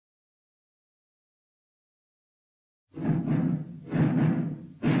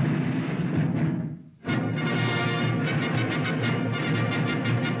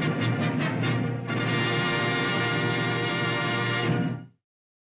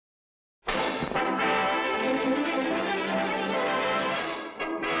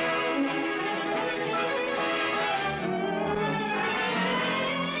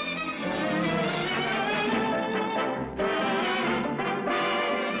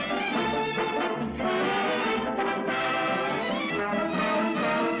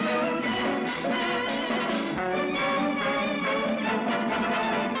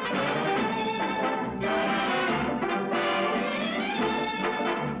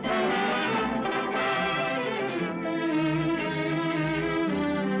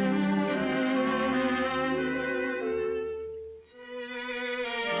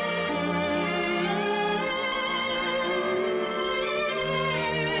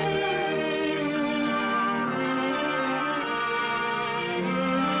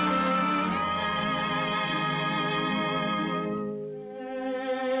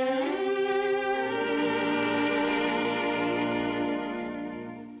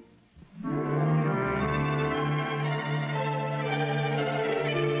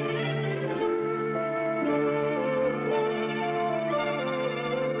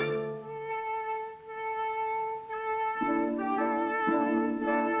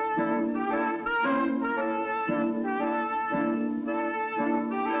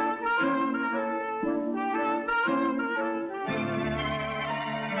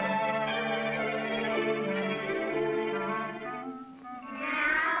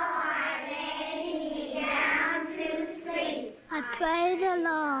Pray the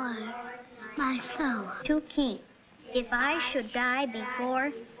Lord, my soul to keep. If I should die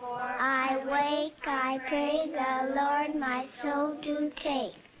before I wake, I pray the Lord my soul to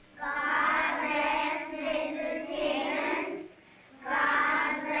take. God bless Mrs. Denham.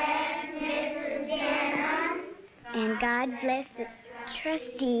 God bless Mrs. Denham. And God bless the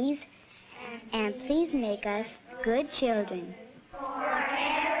trustees, and please make us good children. Forever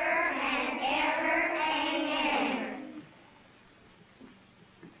and ever, amen.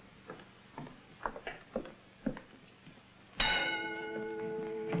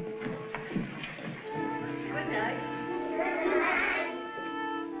 Good night.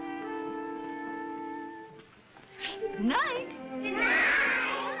 Good night. Good night.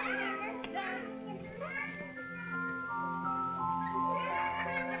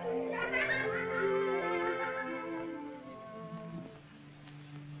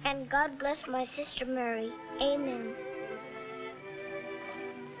 And God bless my sister Mary. Amen.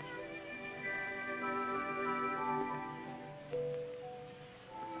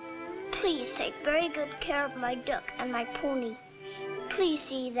 Please take very good care of my duck and my pony. Please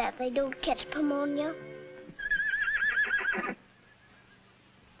see that they don't catch pneumonia.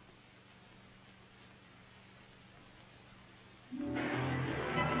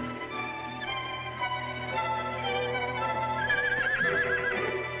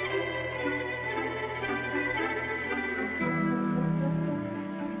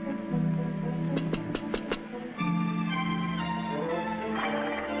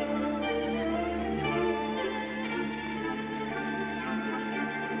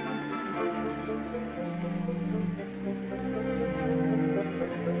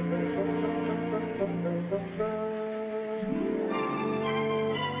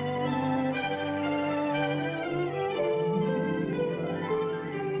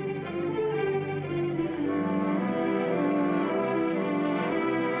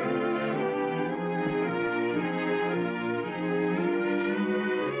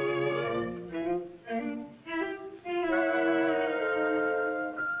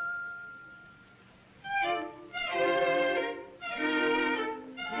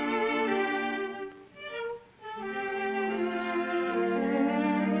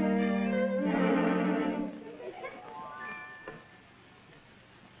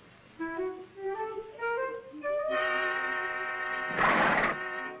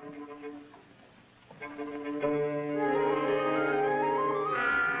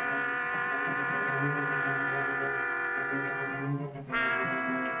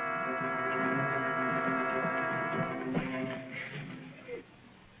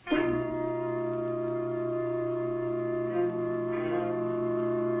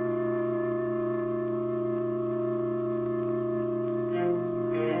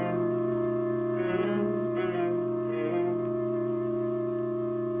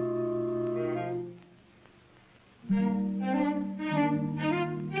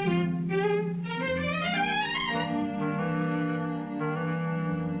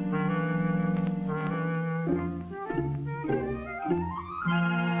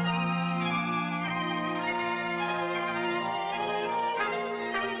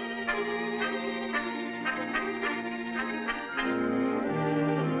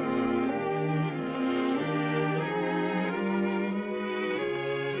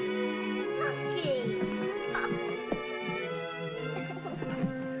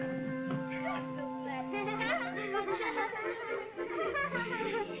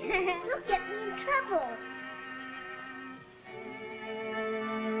 You'll get me in trouble.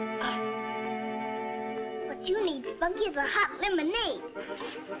 What you need, Spunky, is a hot lemonade.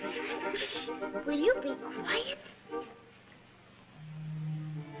 Will you be quiet?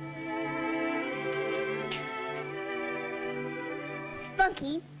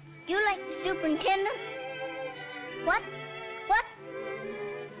 Spunky, do you like the superintendent? What? What?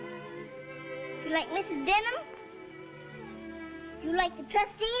 You like Mrs. Denham? You like the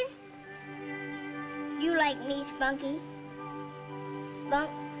trustees? You like me, Spunky? Spunk?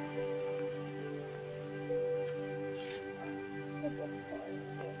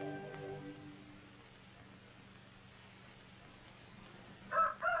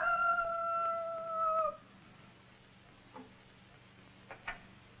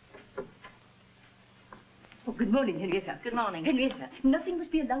 Oh, good morning, Henrietta. Good morning. Henrietta, nothing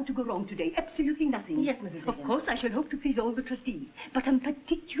must be allowed to go wrong today. Absolutely nothing. Yes, Mrs. Of course, I shall hope to please all the trustees. But I'm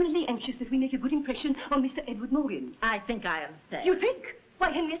particularly anxious that we make a good impression on Mr. Edward Morgan. I think I understand. You think? Why,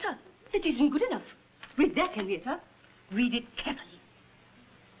 Henrietta, that isn't good enough. Read that, Henrietta. Read it carefully.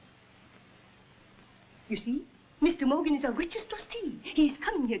 You see? Mr. Morgan is our richest trustee. He is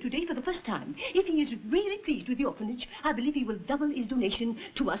coming here today for the first time. If he is really pleased with the orphanage, I believe he will double his donation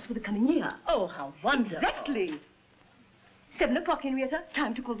to us for the coming year. Oh, how wonderful. Exactly. 7 o'clock, Henrietta.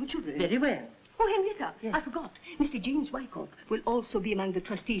 Time to call the children. Very well. Oh, Henrietta, Yes. I forgot. Mr. James Wyckoff will also be among the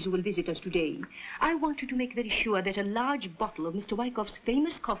trustees who will visit us today. I want you to make very sure that a large bottle of Mr. Wyckoff's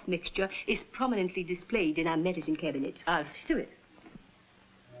famous cough mixture is prominently displayed in our medicine cabinet. I'll see to it.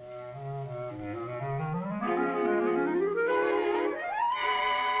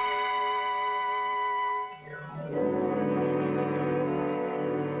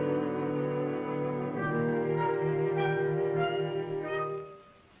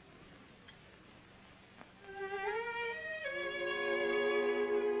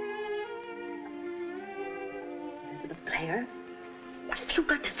 Claire, what have you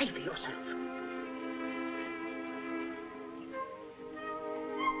got to say for yourself?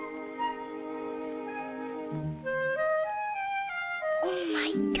 Oh,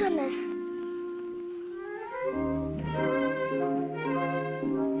 my goodness.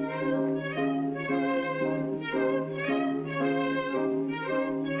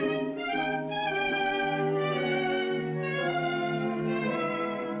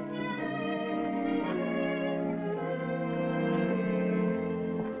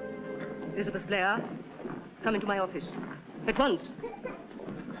 Elizabeth Blair, come into my office. At once.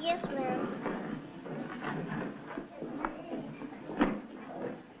 Yes, ma'am.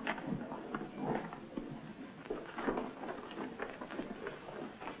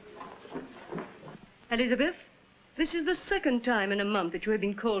 Elizabeth, this is the second time in a month that you have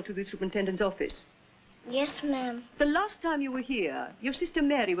been called to the superintendent's office. Yes, ma'am. The last time you were here, your sister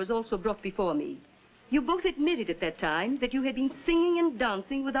Mary was also brought before me. You both admitted at that time that you had been singing and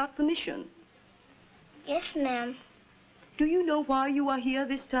dancing without permission. Yes, ma'am. Do you know why you are here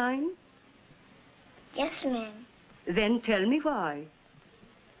this time? Yes, ma'am. Then tell me why.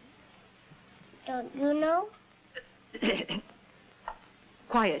 Don't you know?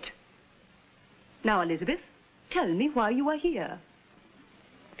 Quiet. Now, Elizabeth, tell me why you are here.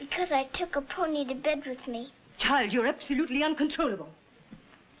 Because I took a pony to bed with me. Child, you're absolutely uncontrollable.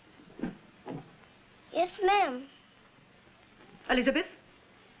 Yes, ma'am. Elizabeth,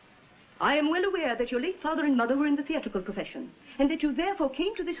 I am well aware that your late father and mother were in the theatrical profession, and that you therefore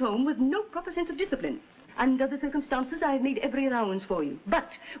came to this home with no proper sense of discipline. Under the circumstances, I have made every allowance for you. But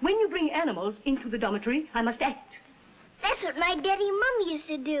when you bring animals into the dormitory, I must act. That's what my daddy and mom used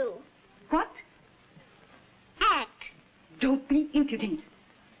to do. What? Act. Don't be impudent.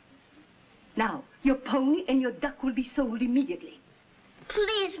 Now, your pony and your duck will be sold immediately.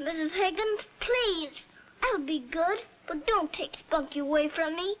 Please, Mrs. Higgins, please. I'll be good, but don't take Spunky away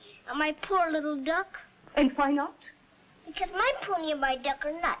from me and my poor little duck. And why not? Because my pony and my duck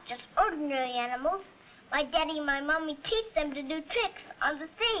are not just ordinary animals. My daddy and my mommy teach them to do tricks on the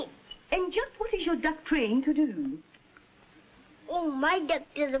stage. And just what is your duck trained to do? Oh, my duck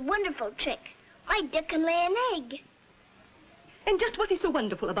does a wonderful trick. My duck can lay an egg. And just what is so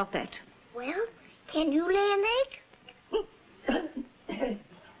wonderful about that? Well, can you lay an egg?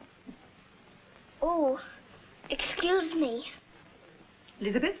 Oh, excuse me.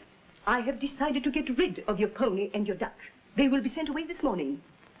 Elizabeth, I have decided to get rid of your pony and your duck. They will be sent away this morning.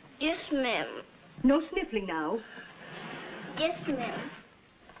 Yes, ma'am. No sniffling now. Yes, ma'am.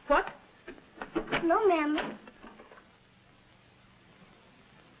 What? No, ma'am.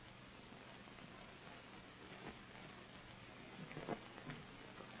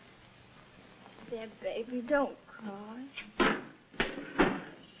 There, baby, don't cry.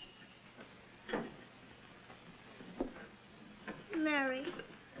 Mary,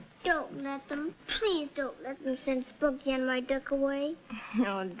 don't let them. Please don't let them send Spunky and my duck away.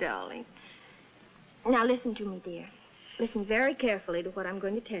 Oh, darling. Now, listen to me, dear. Listen very carefully to what I'm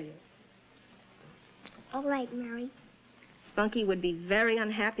going to tell you. All right, Mary. Spunky would be very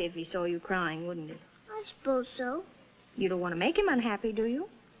unhappy if he saw you crying, wouldn't he? I suppose so. You don't want to make him unhappy, do you?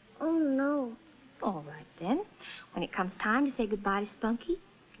 Oh, no. All right, then. When it comes time to say goodbye to Spunky,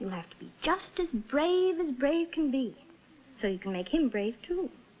 you'll have to be just as brave can be. So you can make him brave, too.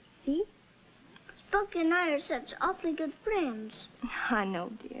 See? Spunky and I are such awfully good friends. I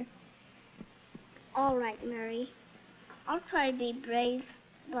know, dear. All right, Mary. I'll try to be brave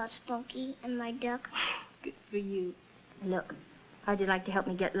about Spunky and my duck. Good for you. Look, how'd you like to help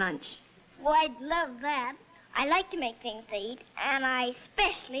me get lunch? Oh, I'd love that. I like to make things to eat, and I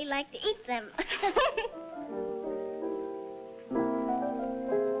especially like to eat them.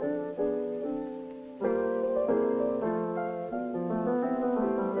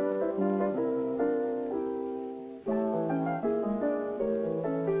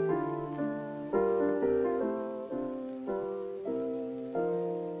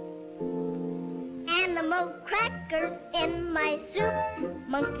 animal crackers in my soup.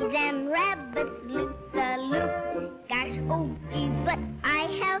 Monkeys and rabbits loop the loop. Gosh, oh gee, but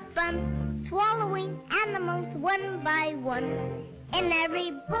I have fun swallowing animals one by one. In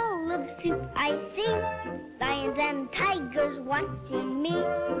every bowl of soup I see lions and tigers watching me.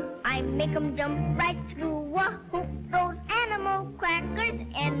 I make 'em jump right through a hoop, those animal crackers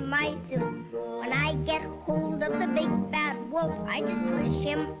in my soup. When I get hold of the big bad wolf, I just push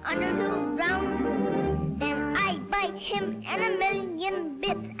him under the ground. Then I bite him in a million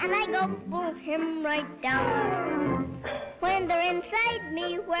bits, and I gobble him right down. When they're inside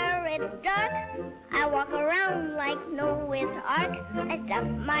me where it's dark, I walk around like Noah's Ark. I stuff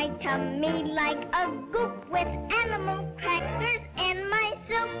my tummy like a goop with animal crackers in my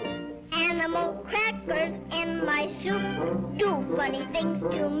soup. Animal crackers in my soup do funny things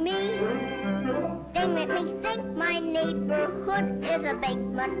to me. They make me think my neighborhood is a big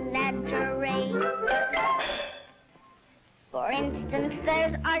menagerie. For instance,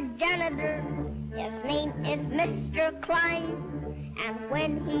 there's our janitor. His name is Mr. Klein. And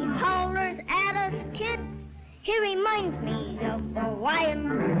when he hollers at us kids, he reminds me of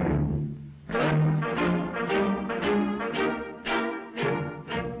Hawaiian.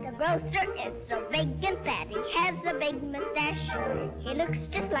 The grocer is so big and fat, he has a big mustache. He looks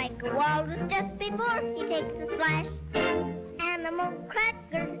just like a walrus just before he takes a splash. Animal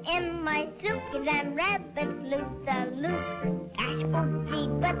crackers in my soup, pigs and rabbits loop the loop. Gosh, oh gee,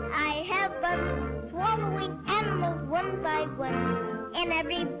 but I have fun swallowing animals one by one. In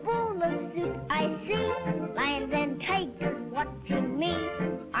every bowl of soup I see lions and tigers watching me.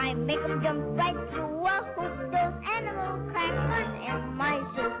 I make 'em jump right through a hoop, those animal crackers in my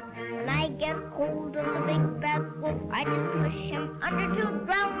soup. When I get hold of the big bad wolf, I just push him under to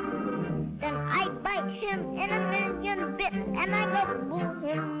ground. Then I bite him in a million bits, and I gobble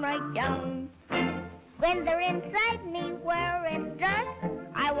him right down. When they're inside me where it's dark,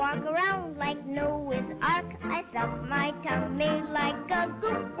 I walk around like Noah's Ark. I stuff my tummy like a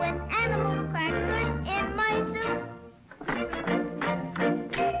goop with animal crackers in my soup.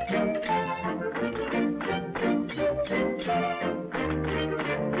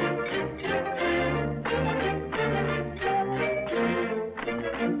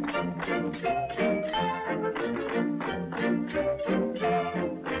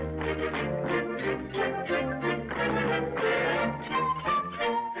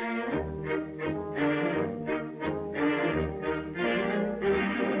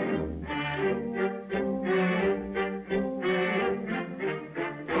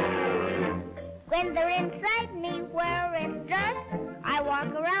 When they're inside me where it's dark, I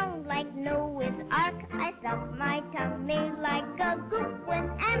walk around like Noah's Ark. I stuff my tummy like a goop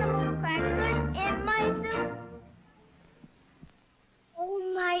with animal crackers in my soup. Oh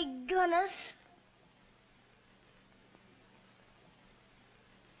my goodness.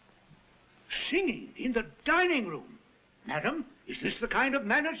 Singing in the dining room. Madam, is this the kind of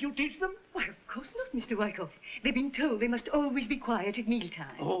manners you teach them? Why, of course not, Mr. Wyckoff. They've been told they must always be quiet at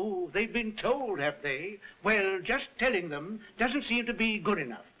mealtime. Oh, they've been told, have they? Well, just telling them doesn't seem to be good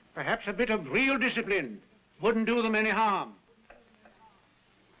enough. Perhaps a bit of real discipline wouldn't do them any harm.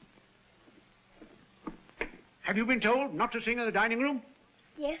 Have you been told not to sing in the dining room?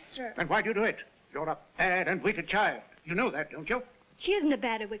 Yes, sir. Then why do you do it? You're a bad and wicked child. You know that, don't you? She isn't a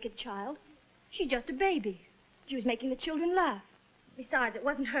bad or wicked child. She's just a baby. She was making the children laugh. Besides, it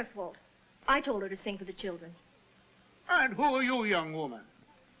wasn't her fault. I told her to sing for the children. And who are you, young woman?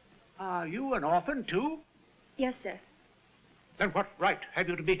 Are you an orphan, too? Yes, sir. Then what right have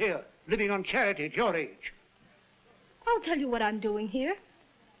you to be here, living on charity at your age? I'll tell you what I'm doing here.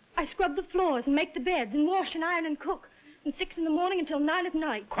 I scrub the floors and make the beds and wash and iron and cook from 6 in the morning until 9 at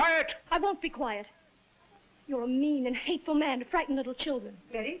night. Quiet! I won't be quiet. You're a mean and hateful man to frighten little children.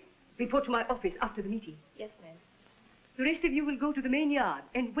 Mary, report to my office after the meeting. Yes, ma'am. The rest of you will go to the main yard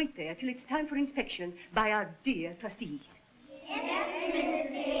and wait there till it's time for inspection by our dear trustees.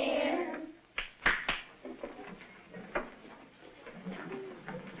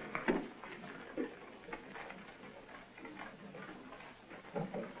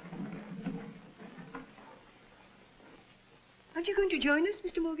 Aren't you going to join us,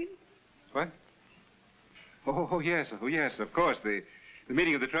 Mr. Morgan? What? Oh, yes, of course. The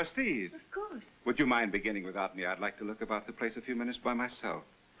meeting of the trustees. Of course. Would you mind beginning without me? I'd like to look about the place a few minutes by myself.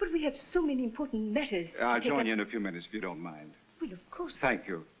 But we have so many important matters. I'll to take join up. you in a few minutes if you don't mind. Well, of course. Thank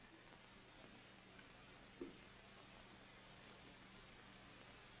you.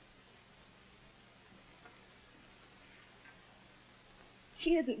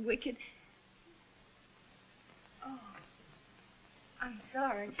 She isn't wicked. Oh, I'm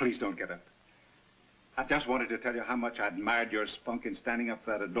sorry. Please don't get up. I just wanted to tell you how much I admired your spunk in standing up for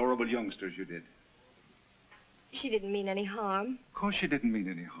that adorable youngster as you did. She didn't mean any harm. Of course she didn't mean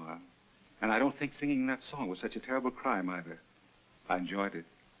any harm. And I don't think singing that song was such a terrible crime either. I enjoyed it.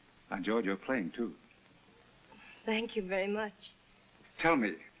 I enjoyed your playing, too. Thank you very much. Tell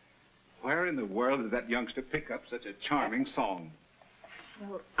me, where in the world did that youngster pick up such a charming song?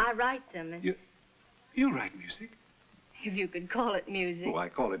 Well, I write them. And You write music? if you could call it music. Oh, I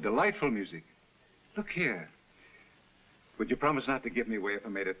call it delightful music. Look here. Would you promise not to give me away if I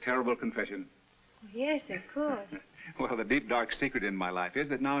made a terrible confession? Yes, of course. Well, the deep, dark secret in my life is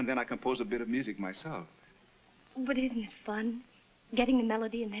that now and then I compose a bit of music myself. But isn't it fun? Getting the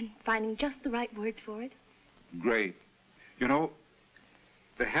melody and then finding just the right words for it? Great. You know,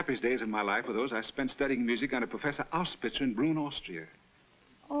 the happiest days of my life were those I spent studying music under Professor Auspitzer in Brunn, Austria.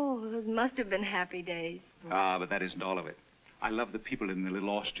 Oh, those must have been happy days. Ah, but that isn't all of it. I love the people in the little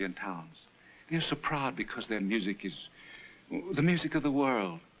Austrian towns. They're so proud because their music is the music of the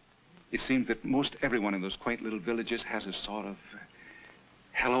world. It seems that most everyone in those quaint little villages has a sort of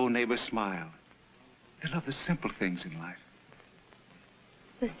hello, neighbor smile. They love the simple things in life.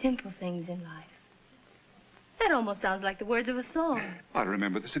 The simple things in life. That almost sounds like the words of a song. I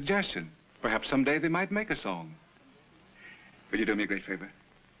remember the suggestion. Perhaps someday they might make a song. Will you do me a great favor?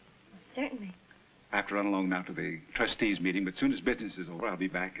 Certainly. I have to run along now to the trustees' meeting, but as soon as business is over, I'll be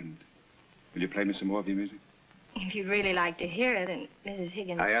back, and will you play me some more of your music? If you'd really like to hear it, and Mrs.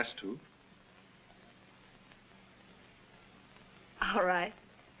 Higgins... I asked to. All right.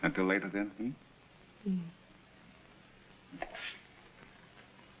 Until later, then,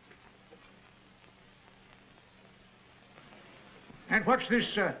 And what's this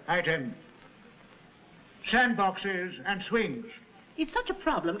item? Sandboxes and swings. It's such a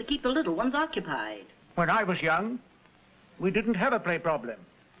problem to keep the little ones occupied. When I was young, we didn't have a play problem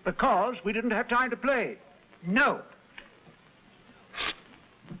because we didn't have time to play. No.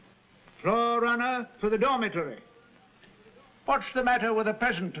 Floor runner for the dormitory. What's the matter with the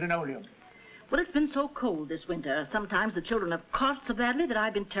present linoleum? Well, it's been so cold this winter. Sometimes the children have coughed so badly that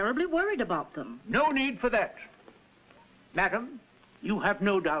I've been terribly worried about them. No need for that. Madam, you have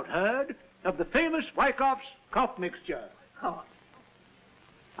no doubt heard of the famous Wyckoff's cough mixture. Cough.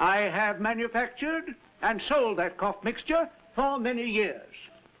 I have manufactured and sold that cough mixture for many years.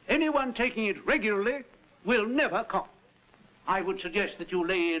 Anyone taking it regularly will never cough. I would suggest that you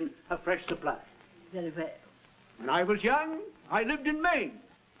lay in a fresh supply. Very well. When I was young, I lived in Maine,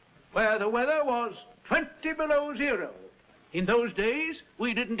 where the weather was 20 below zero. In those days,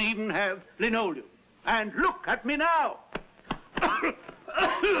 we didn't even have linoleum. And look at me now.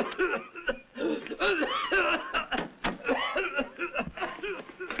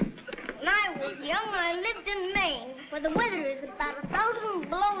 When I was young, I lived in Maine, where the weather is about 1,000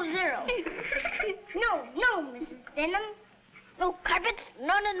 below zero. No, Mrs. Denham. No carpets,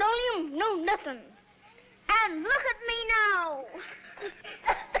 no linoleum, no nothing. And look at me now.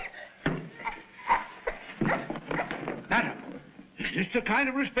 Madam, is this the kind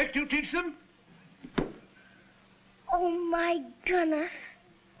of respect you teach them? Oh, my goodness.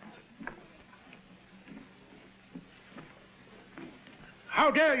 How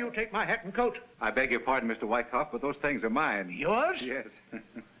dare you take my hat and coat? I beg your pardon, Mr. Wyckoff, but those things are mine. Yours? Yes.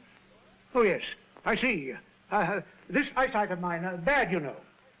 Oh, yes, I see. This eyesight of mine, bad, you know.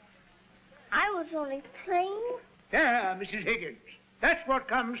 I was only playing. Yeah, Mrs. Higgins. That's what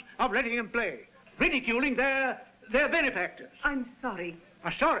comes of letting them play. Ridiculing their benefactors. I'm sorry.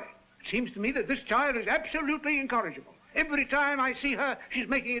 Sorry. It seems to me that this child is absolutely incorrigible. Every time I see her, she's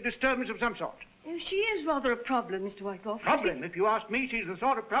making a disturbance of some sort. She is rather a problem, Mr. Wyckoff. Problem? If you ask me, she's the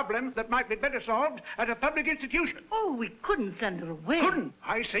sort of problem that might be better solved at a public institution. Oh, we couldn't send her away. Couldn't.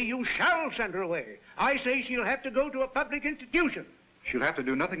 I say you shall send her away. I say she'll have to go to a public institution. She'll have to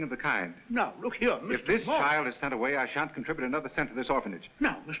do nothing of the kind. Now, look here, Mr. If this Morgan. child is sent away, I shan't contribute another cent to this orphanage.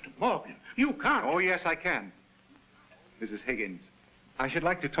 Now, Mr. Morgan, you can't. Oh, yes, I can. Mrs. Higgins, I should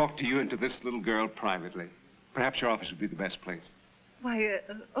like to talk to you and to this little girl privately. Perhaps your office would be the best place. Why,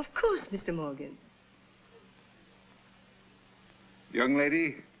 of course, Mr. Morgan. Young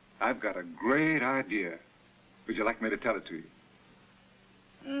lady, I've got a great idea. Would you like me to tell it to you?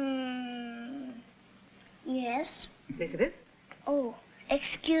 Yes. Elizabeth? Oh,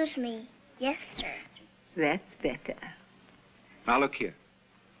 excuse me. Yes, sir. That's better. Now, look here.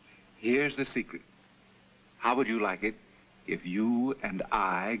 Here's the secret. How would you like it if you and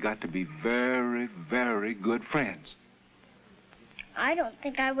I got to be very, very good friends? I don't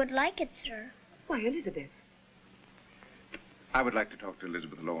think I would like it, sir. Why, Elizabeth? I would like to talk to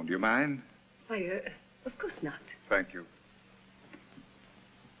Elizabeth alone. Do you mind? Why, of course not. Thank you.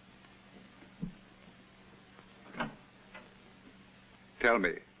 Tell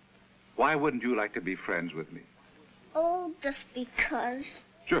me, why wouldn't you like to be friends with me? Oh, just because.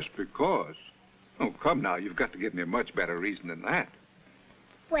 Just because? Oh, come now, you've got to give me a much better reason than that.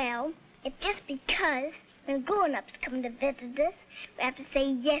 Well, it's just because when grown-ups come to visit us, we have to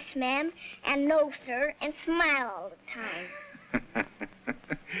say yes, ma'am, and no, sir, and smile all the time.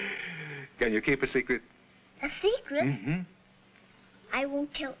 Can you keep a secret? A secret? Mm-hmm. I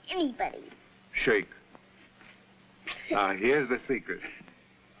won't tell anybody. Shake. Now, here's the secret.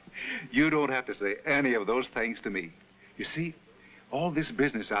 You don't have to say any of those things to me. You see, all this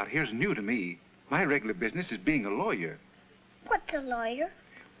business out here is new to me. My regular business is being a lawyer. What's a lawyer?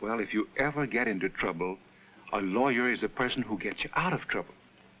 Well, if you ever get into trouble, a lawyer is a person who gets you out of trouble.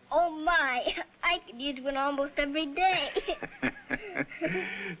 Oh, my. I could use one almost every day.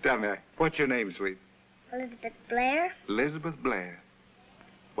 Tell me, what's your name, sweet? Elizabeth Blair. Elizabeth Blair.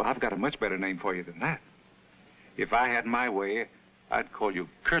 Well, I've got a much better name for you than that. If I had my way, I'd call you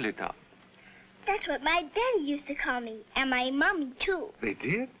Curly Top. That's what my daddy used to call me, and my mommy, too. They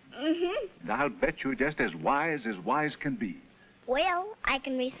did? Mm-hmm. I'll bet you're just as wise can be. Well, I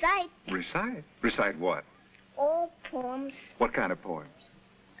can recite. Recite? Recite what? All poems. What kind of poems?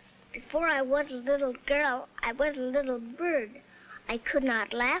 Before I was a little girl, I was a little bird. I could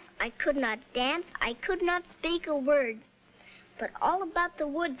not laugh, I could not dance, I could not speak a word. But all about the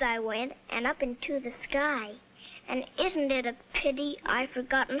woods I went, and up into the sky. And isn't it a pity I've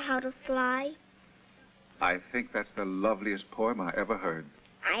forgotten how to fly? I think that's the loveliest poem I ever heard.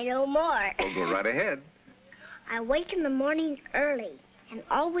 I know more. Well, go right ahead. I wake in the morning early, and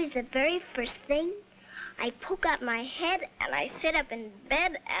always the very first thing, I poke out my head, and I sit up in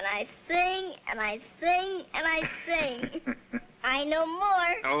bed, and I sing, and I sing, and I sing. I know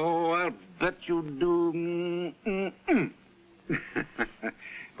more. Oh, I'll bet you do.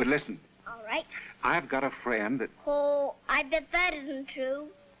 But listen. All right. I've got a friend that... Oh, I bet that isn't true.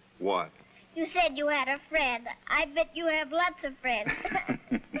 What? You said you had a friend. I bet you have lots of friends.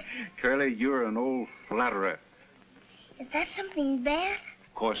 Curly, you're an old flatterer. Is that something bad?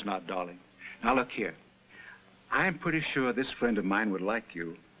 Of course not, darling. Now, look here. I'm pretty sure this friend of mine would like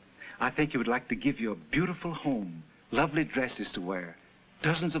you. I think he would like to give you a beautiful home, lovely dresses to wear,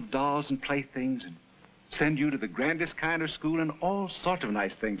 dozens of dolls and playthings, and send you to the grandest kind of school and all sorts of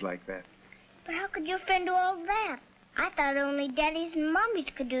nice things like that. But how could your friend do all that? I thought only daddies and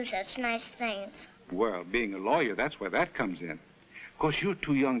mommies could do such nice things. Well, being a lawyer, that's where that comes in. Of course, you're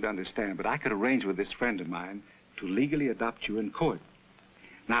too young to understand, but I could arrange with this friend of mine to legally adopt you in court.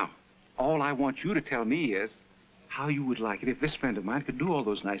 Now, all I want you to tell me is how you would like it if this friend of mine could do all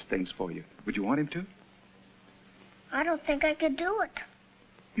those nice things for you. Would you want him to? I don't think I could do it.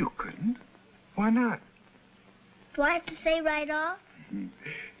 You couldn't? Why not? Do I have to say right off?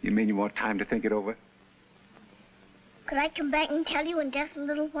 You mean you want time to think it over? Could I come back and tell you in just a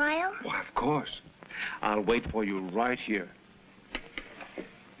little while? Why, of course. I'll wait for you right here.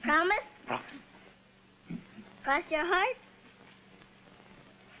 Promise? Promise. Cross your heart?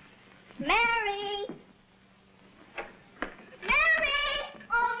 Mary! Mary!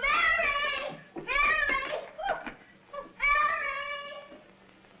 Oh, Mary! Mary!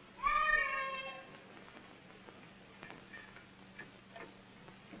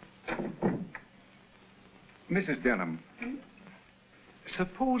 Mary! Mrs. Denham,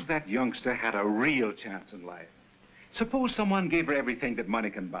 suppose that youngster had a real chance in life. Suppose someone gave her everything that money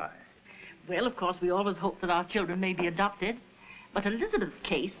can buy. Well, of course, we always hope that our children may be adopted. But Elizabeth's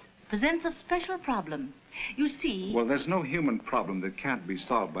case presents a special problem. You see... Well, there's no human problem that can't be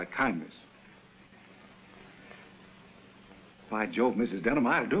solved by kindness. By Jove, Mrs. Denham,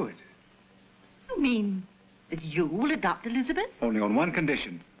 I'll do it. You mean that you will adopt Elizabeth? Only on one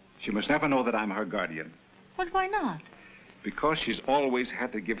condition. She must never know that I'm her guardian. But why not? Because she's always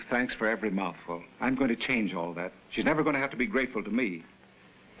had to give thanks for every mouthful. I'm going to change all that. She's never going to have to be grateful to me.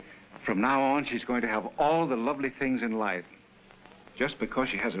 From now on, she's going to have all the lovely things in life, just because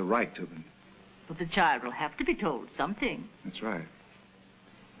she has a right to them. But the child will have to be told something. That's right.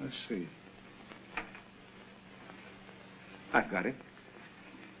 Let's see. I've got it.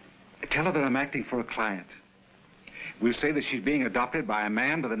 Tell her that I'm acting for a client. We'll say that she's being adopted by a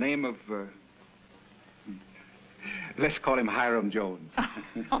man by the name of, let's call him Hiram Jones. Oh,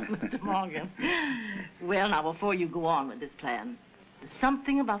 Mr. Morgan. Well, now, before you go on with this plan, there's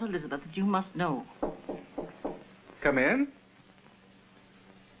something about Elizabeth that you must know. Come in.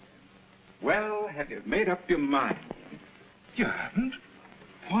 Well, have you made up your mind? You haven't?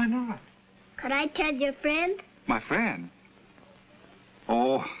 Why not? Could I tell your friend? My friend?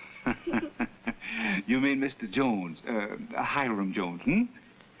 Oh, you mean Mr. Jones, Hiram Jones, hmm?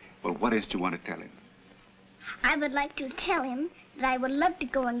 Well, what is it you want to tell him? I would like to tell him that I would love to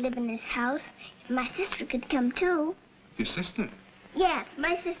go and live in his house if my sister could come too. Your sister? Yes,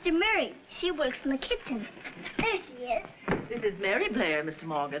 my sister Mary. She works in the kitchen. There she is. This is Mary Blair, Mr.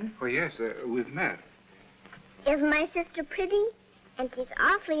 Morgan. Oh, yes, we've met. Is my sister pretty? And she's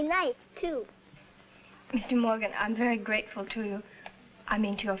awfully nice, too. Mr. Morgan, I'm very grateful to you,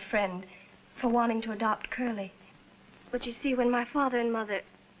 to your friend, for wanting to adopt Curly. But you see, when my father and mother...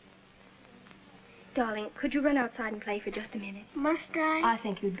 Darling, could you run outside and play for just a minute? Must I? I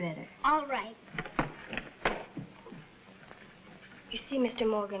think you'd better. All right. You see, Mr.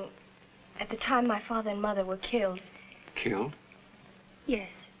 Morgan, at the time my father and mother were killed... Killed? Yes,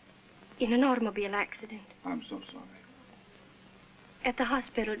 in an automobile accident. I'm so sorry. At the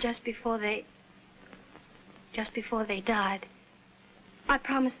hospital just before they died, I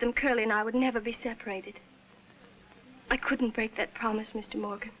promised them Curly and I would never be separated. I couldn't break that promise, Mr.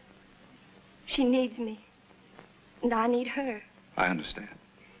 Morgan. She needs me, and I need her. I understand.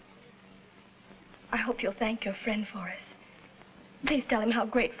 I hope you'll thank your friend for us. Please tell him how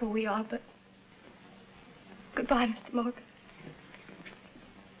grateful we are, but... Goodbye, Mr. Morgan.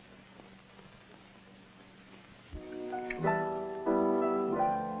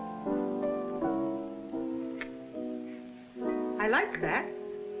 I like that.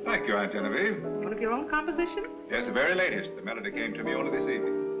 Thank you, Aunt Genevieve. One of your own composition? Yes, the very latest. The melody came to me only this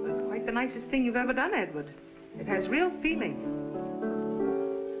evening. That's quite the nicest thing you've ever done, Edward. It has real feeling.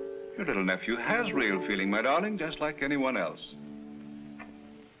 Your little nephew has real feeling, my darling, just like anyone else.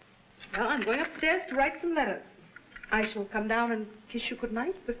 Well, I'm going upstairs to write some letters. I shall come down and kiss you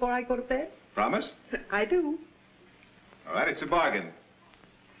goodnight before I go to bed. Promise? I do. All right, it's a bargain.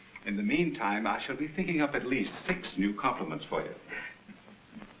 In the meantime, I shall be thinking up at least 6 new compliments for you.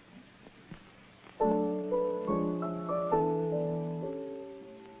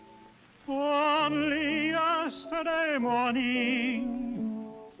 Only yesterday morning,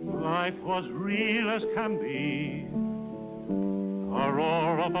 life was real as can be. A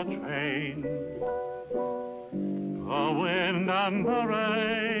roar of a train, the wind and the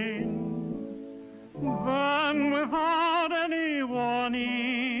rain. Then without any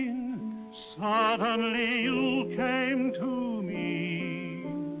warning, suddenly you came to me.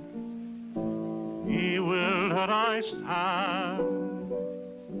 He will that I stand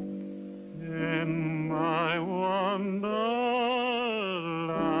in my wonderland.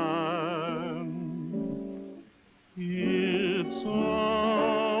 It's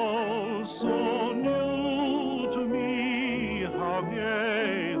all so new to me, how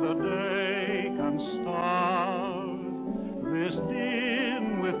gay the day can start. This din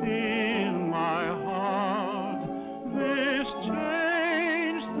within my heart, this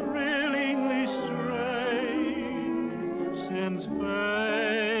change thrillingly strange, since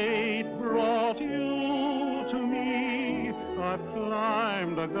fate brought you to me. I've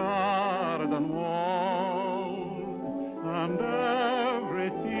climbed a garden wall, and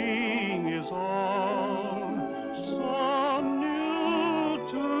everything is all so new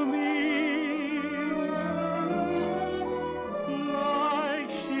to me. Like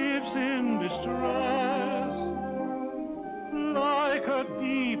ships in distress, like a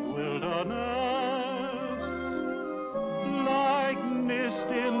deep wilderness, like mist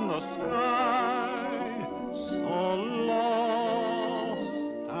in the sky, so lost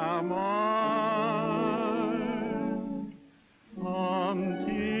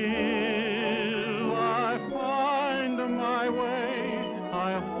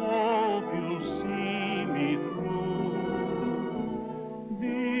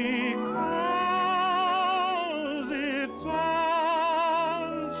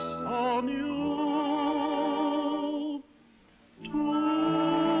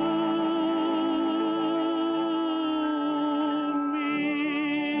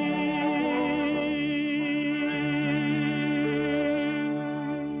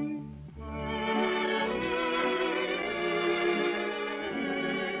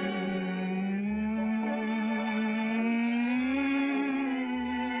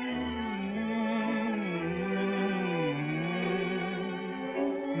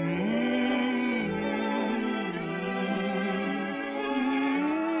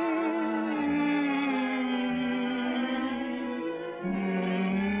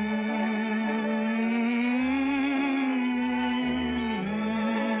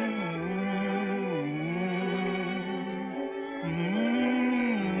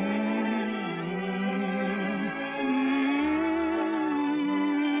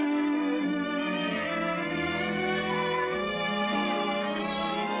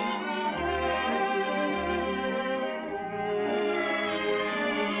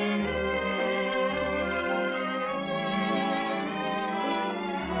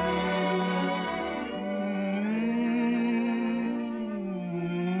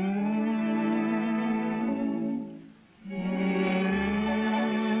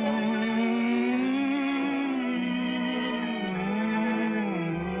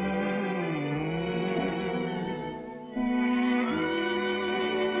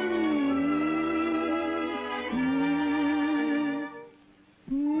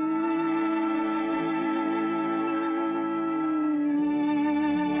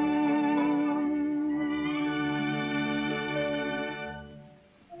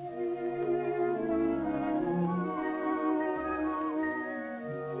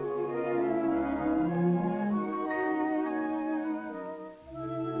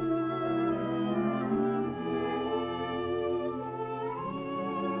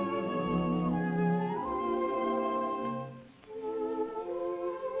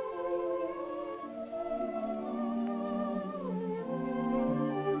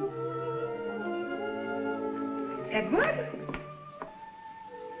Edward?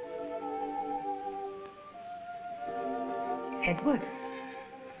 Edward?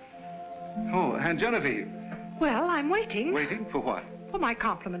 Oh, Aunt Genevieve. Well, I'm waiting. Waiting for what? For my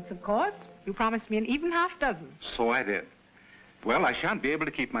compliments, of course. You promised me an even half dozen. So I did. Well, I shan't be able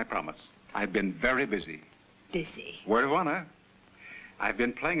to keep my promise. I've been very busy. Busy. Word of honor. I've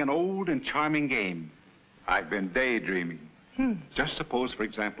been playing an old and charming game. I've been daydreaming. Just suppose, for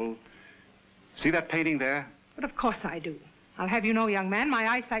example, see that painting there? But of course I do. I'll have you know, young man, my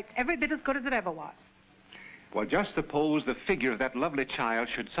eyesight's every bit as good as it ever was. Well, just suppose the figure of that lovely child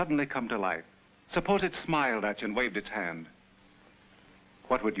should suddenly come to life. Suppose it smiled at you and waved its hand.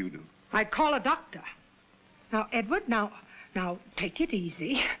 What would you do? I'd call a doctor. Now, Edward, now, take it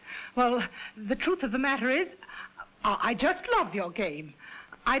easy. Well, the truth of the matter is, I just love your game.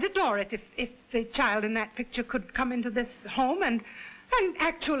 I'd adore it if the child in that picture could come into this home and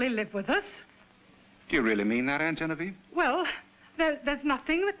actually live with us. Do you really mean that, Aunt Genevieve? Well, there's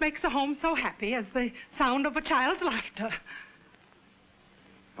nothing that makes a home so happy as the sound of a child's laughter.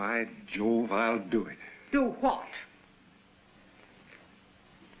 By Jove, I'll do it. Do what?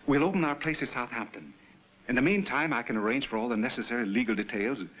 We'll open our place at Southampton. In the meantime, I can arrange for all the necessary legal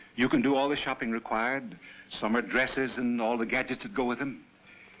details. You can do all the shopping required, summer dresses and all the gadgets that go with them.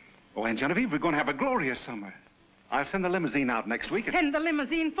 Oh, Aunt Genevieve, we're going to have a glorious summer. I'll send the limousine out next week. Send the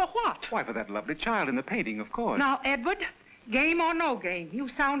limousine for what? Why, for that lovely child in the painting, of course. Now, Edward, game or no game, you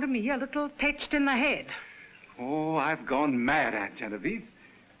sound to me a little touched in the head. Oh, I've gone mad, Aunt Genevieve.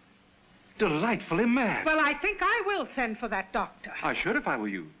 Delightfully mad. Well, I think I will send for that doctor. I should if I were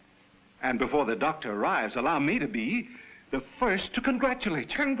you. And before the doctor arrives, allow me to be the first to congratulate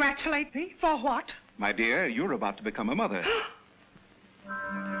you. Congratulate me? For what? My dear, you're about to become a mother.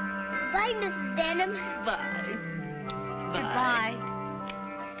 Bye, Mrs. Denham. Bye. Goodbye.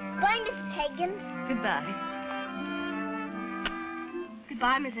 Bye, Mrs. Higgins. Goodbye.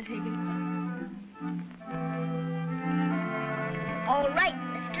 Goodbye, Mrs. Higgins. All right,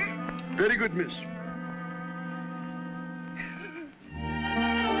 mister. Very good, miss.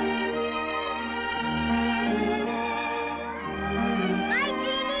 Bye,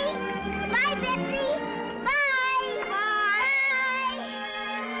 Jeannie. Bye, Betsy. Bye.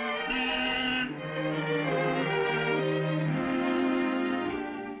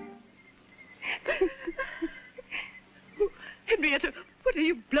 Henrietta, what are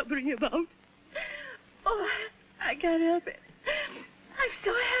you blubbering about? Oh, I can't help it. I'm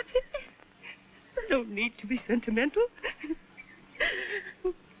so happy. I don't need to be sentimental.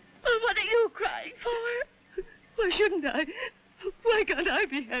 Well, what are you crying for? Why shouldn't I? Why can't I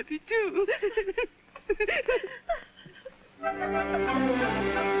be happy, too?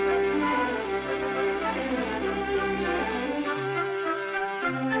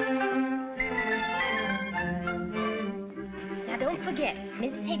 Now, don't forget,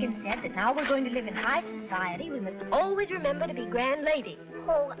 Mrs. Higgins said that now we're going to live in high society, we must always remember to be grand lady.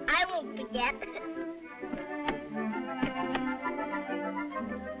 Oh, I won't forget.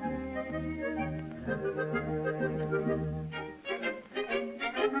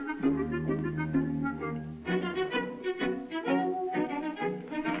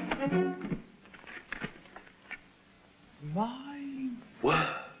 My word.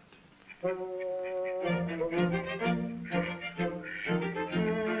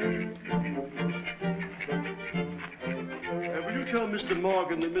 Will you tell Mr.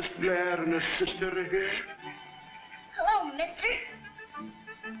 Morgan that Miss Blair and her sister are here? Hello, mister.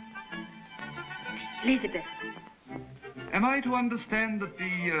 Elizabeth. Am I to understand that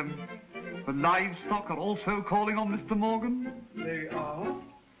the livestock are also calling on Mr. Morgan? They are.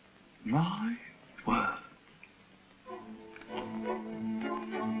 My word.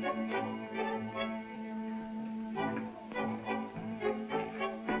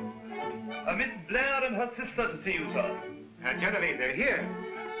 Miss Blair and her sister to see you, sir. Aunt Genevieve, they're here.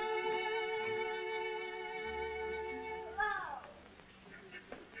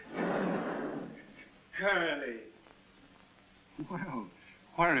 Curly. Well,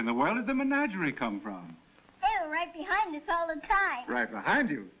 where in the world did the menagerie come from? They were right behind us all the time. Right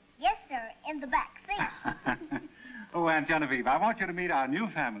behind you. Yes, sir, in the back seat. Oh, Aunt Genevieve, I want you to meet our new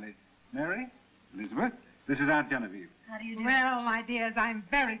family. Mary, Elizabeth, this is Aunt Genevieve. How do you do? Well, my dears, I'm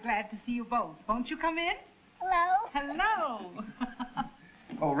very glad to see you both. Won't you come in? Hello. Hello.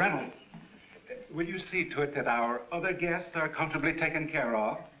 Oh, Reynolds, will you see to it that our other guests are comfortably taken care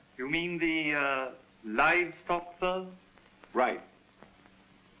of? You mean the livestock, sir? Right.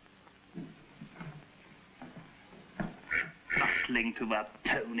 Bustling to a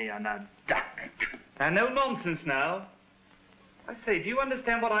pony and a duck. Now, no nonsense now. I say, do you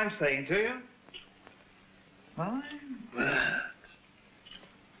understand what I'm saying to you? My word.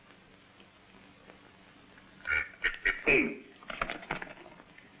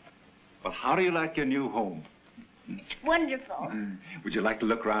 Well, how do you like your new home? It's wonderful. Would you like to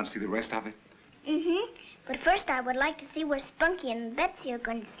look around and see the rest of it? Mm-hmm. But first I would like to see where Spunky and Betsy are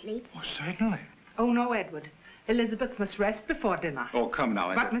going to sleep. Oh, certainly. Oh, no, Edward. Elizabeth must rest before dinner. Oh, come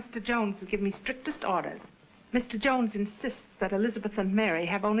now, But Mr. Jones has given me strictest orders. Mr. Jones insists that Elizabeth and Mary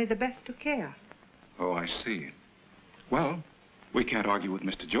have only the best of care. Oh, I see. Well, we can't argue with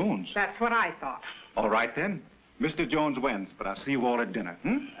Mr. Jones. That's what I thought. All right, then. Mr. Jones wins, but I'll see you all at dinner,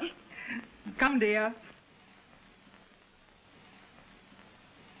 hmm? Come, dear.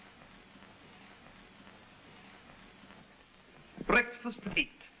 Breakfast at 8.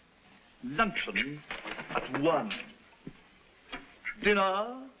 Luncheon at 1.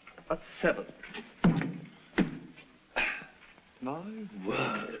 Dinner at 7. My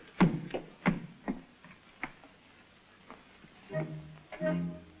word.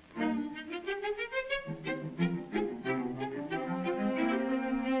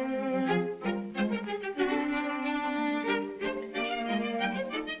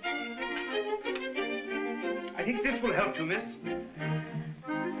 I think this will help you, miss.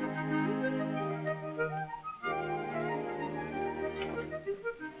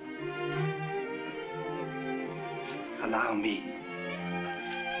 Allow me.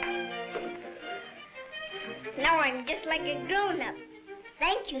 Now I'm just like a grown-up.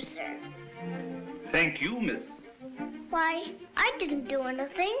 Thank you, sir. Thank you, miss. Why, I didn't do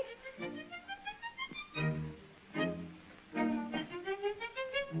anything.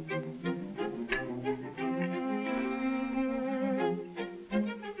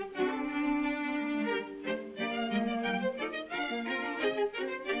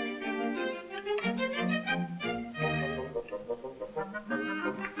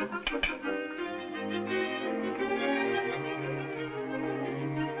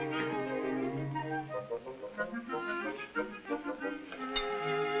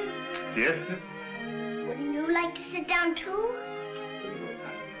 Yes, miss? Wouldn't you like to sit down, too?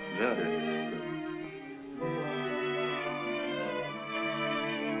 Very.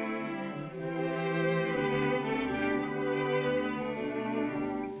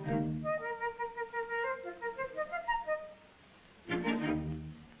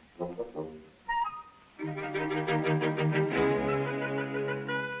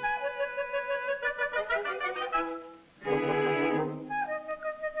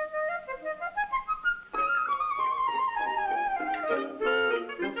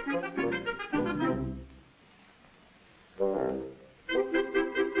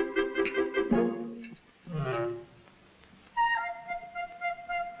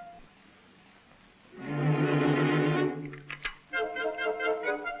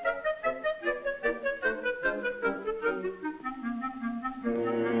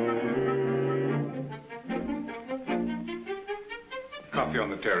 Coffee on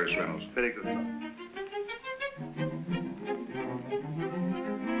the terrace, Reynolds. Very good, sir.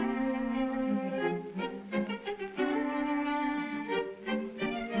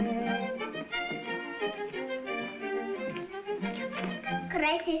 Could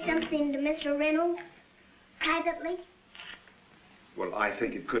I say something to Mr. Reynolds? Privately? Well, I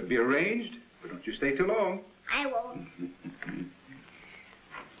think it could be arranged, but don't you stay too long. I won't.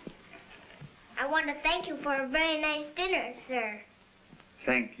 I want to thank you for a very nice dinner, sir.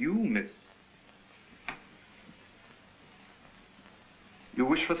 Thank you, miss. You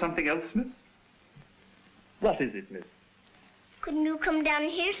wish for something else, miss? What is it, miss? Couldn't you come down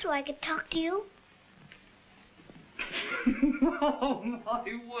here so I could talk to you? Oh, my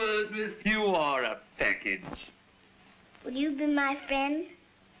word, miss. You are a package. Will you be my friend?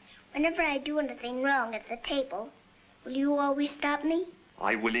 Whenever I do anything wrong at the table, will you always stop me?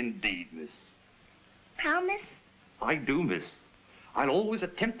 I will indeed, miss. Promise? I do, miss. I'll always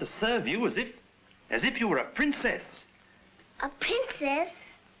attempt to serve you as if you were a princess. A princess?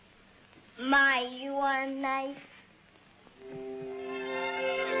 My, you are nice.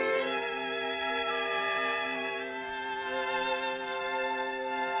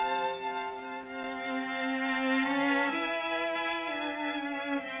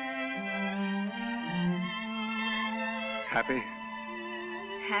 Happy?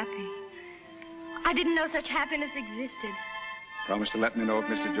 Happy. I didn't know such happiness existed. Promise to let me know if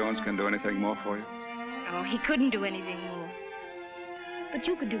Mr. Jones can do anything more for you. Oh, he couldn't do anything more. But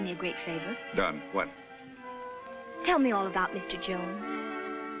you could do me a great favor. Done. What? Tell me all about Mr. Jones.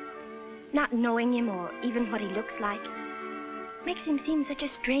 Not knowing him or even what he looks like makes him seem such a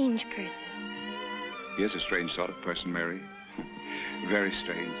strange person. He is a strange sort of person, Mary. Very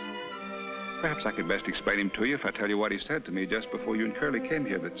strange. Perhaps I could best explain him to you if I tell you what he said to me just before you and Curly came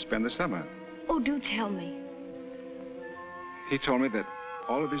here to spend the summer. Oh, do tell me. He told me that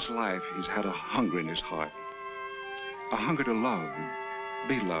all of his life he's had a hunger in his heart. A hunger to love and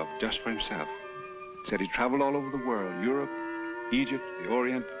be loved just for himself. Said he traveled all over the world, Europe, Egypt, the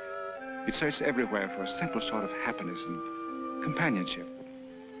Orient. He searched everywhere for a simple sort of happiness and companionship.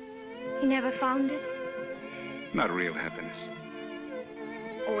 He never found it? Not real happiness.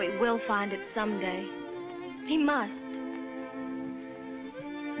 Oh, he will find it someday. He must.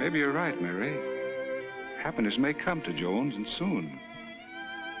 Maybe you're right, Mary. Happiness may come to Jones, and soon.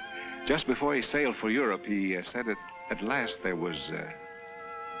 Just before he sailed for Europe, he said that at last there was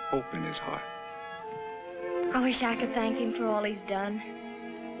hope in his heart. I wish I could thank him for all he's done.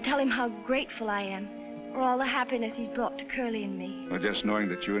 Tell him how grateful I am for all the happiness he's brought to Curly and me. Well, just knowing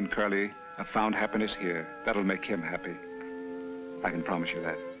that you and Curly have found happiness here, that'll make him happy. I can promise you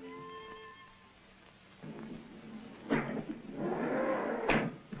that.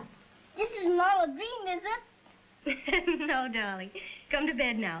 This isn't all a dream, is it? No, darling. Come to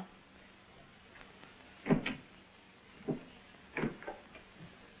bed now.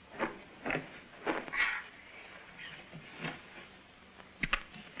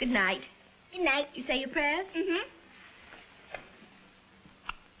 Good night. Good night. You say your prayers? Mm-hmm.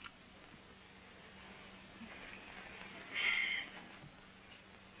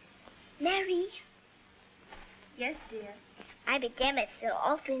 Mary. Yes, dear. My pajamas are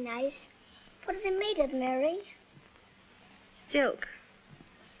awfully nice. What are they made of, Mary? Silk.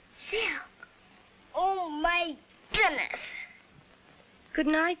 Silk. Oh, my goodness. Good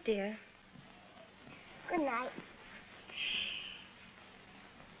night, dear. Good night.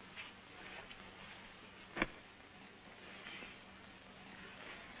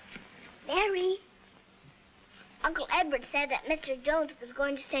 Mary, Uncle Edward said that Mr. Jones was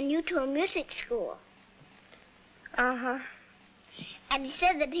going to send you to a music school. Uh-huh. And he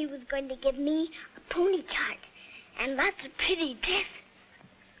said that he was going to give me a pony cart and lots of pretty dresses.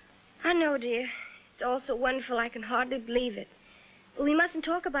 I know, dear. It's all so wonderful I can hardly believe it. But we mustn't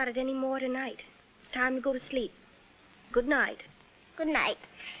talk about it any more tonight. It's time to go to sleep. Good night. Good night.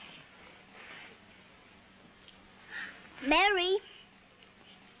 Mary,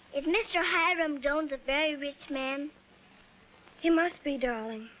 is Mr. Hiram Jones a very rich man? He must be,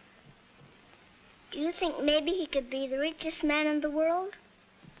 darling. Do you think maybe he could be the richest man in the world?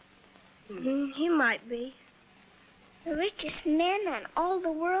 He might be. The richest man in all the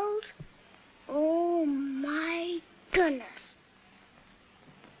world? Oh, my goodness.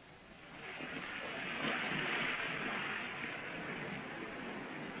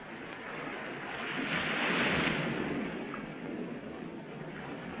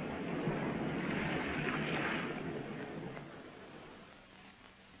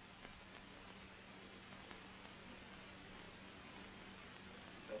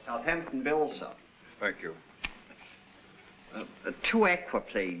 Southampton Bill, sir. Thank you. 2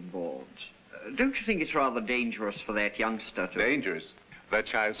 aquaplane boards. Don't you think it's rather dangerous for that youngster to... Dangerous? That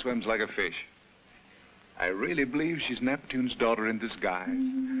child swims like a fish. I really believe she's Neptune's daughter in disguise.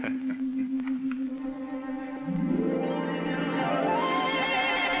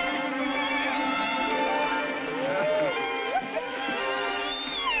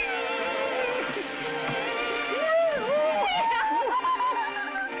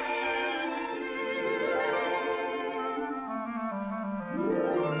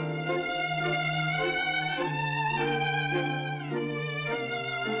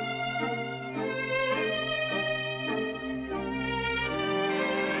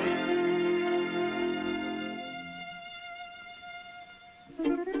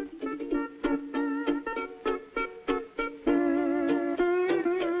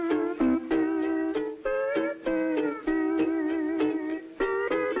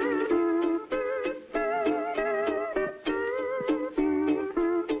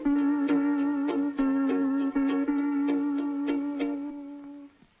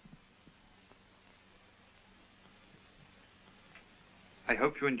 I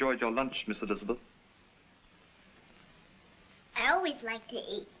hope you enjoyed your lunch, Miss Elizabeth. I always like to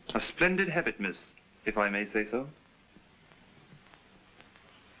eat. A splendid habit, miss, if I may say so.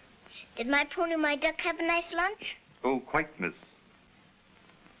 Did my pony, my duck, have a nice lunch? Oh, quite, miss.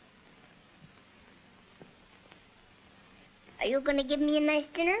 Are you going to give me a nice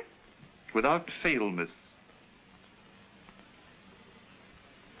dinner? Without fail, miss.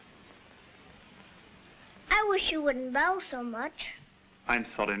 I wish you wouldn't bow so much. I'm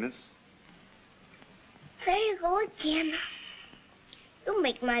sorry, miss. There you go again. You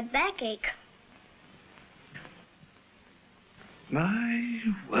make my back ache. My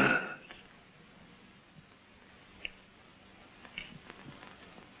word.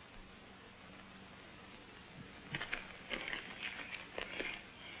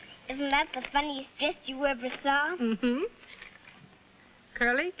 Isn't that the funniest dress you ever saw? Mm-hmm.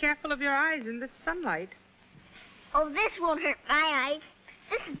 Curly, careful of your eyes in this sunlight. Oh, this won't hurt my eyes.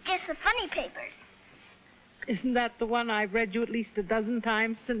 This is just the funny papers. Isn't that the one I've read you at least a dozen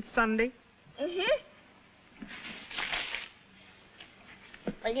times since Sunday? Mm-hmm.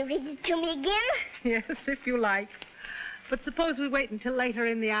 Will you read it to me again? Yes, if you like. But suppose we wait until later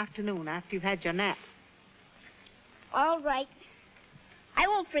in the afternoon after you've had your nap. All right. I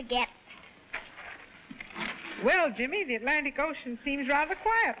won't forget. Well, Jimmy, the Atlantic Ocean seems rather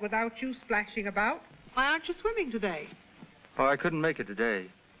quiet without you splashing about. Why aren't you swimming today? Oh, I couldn't make it today.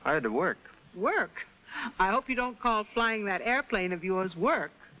 I had to work. Work? I hope you don't call flying that airplane of yours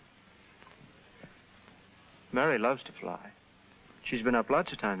work. Mary loves to fly. She's been up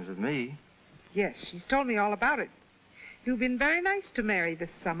lots of times with me. Yes, she's told me all about it. You've been very nice to Mary this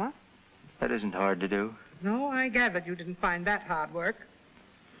summer. That isn't hard to do. No, I gathered you didn't find that hard work.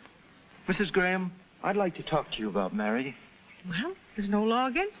 Mrs. Graham, I'd like to talk to you about Mary. Well, there's no law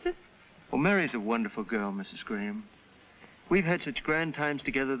against it. Well, Mary's a wonderful girl, Mrs. Graham. We've had such grand times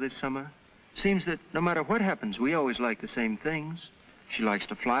together this summer. Seems that no matter what happens, we always like the same things. She likes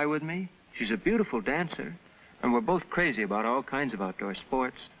to fly with me. She's a beautiful dancer. And we're both crazy about all kinds of outdoor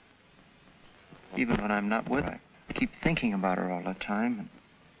sports. Even when I'm not with her, I keep thinking about her all the time. And,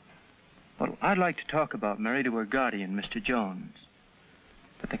 well, I'd like to talk about Mary to her guardian, Mr. Jones.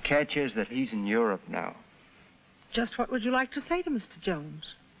 But the catch is that he's in Europe now. Just what would you like to say to Mr.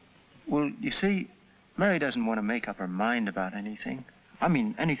 Jones? Well, you see, Mary doesn't want to make up her mind about anything. I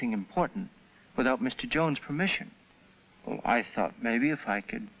mean, anything important, without Mr. Jones' permission. Well, I thought maybe if I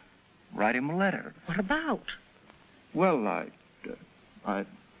could write him a letter. What about? Well, I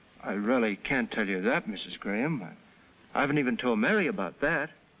really can't tell you that, Mrs. Graham. I haven't even told Mary about that.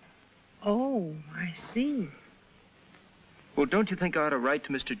 Oh, I see. Well, don't you think I ought to write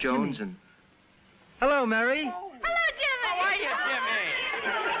to Mr. Jones and... Hello, Mary. Hello, Jimmy. How are you, Jimmy?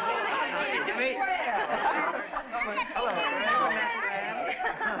 Jimmy.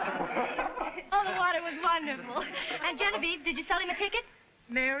 Oh, the water was wonderful. And Genevieve, did you sell him a ticket?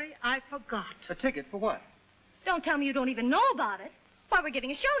 Mary, I forgot. A ticket for what? Don't tell me you don't even know about it. Why, we're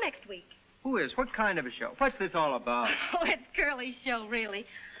giving a show next week. Who is? What kind of a show? What's this all about? Oh, it's Curly's show, really.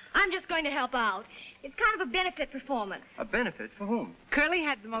 I'm just going to help out. It's kind of a benefit performance. A benefit for whom? Curly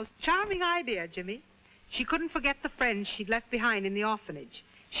had the most charming idea, Jimmy. She couldn't forget the friends she'd left behind in the orphanage.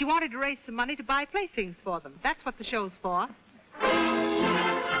 She wanted to raise some money to buy playthings for them. That's what the show's for.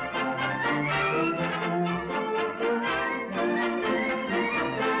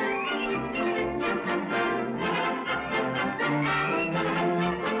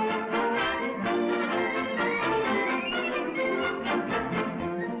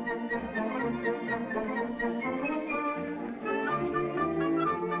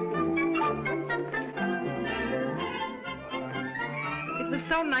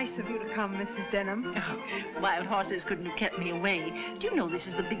 So nice of you to come, Mrs. Denham. Oh, wild horses couldn't have kept me away. Do you know this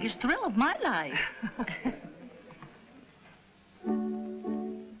is the biggest thrill of my life?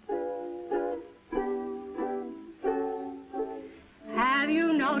 Have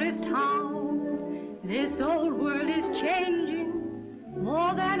you noticed how this old world is changing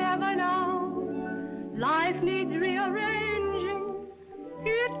more than ever now? Life needs rearranging.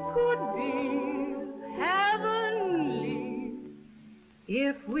 It could be heavenly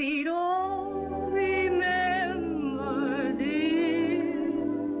if we'd all remember this.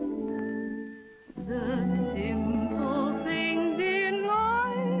 The simple things in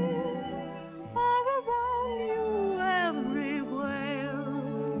life are around you everywhere,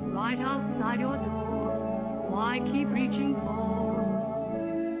 right outside your door. Why keep reaching for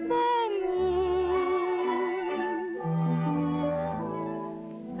the moon?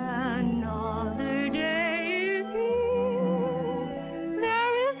 Another day is here.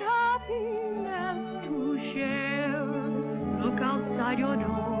 There is happiness to share. Look outside your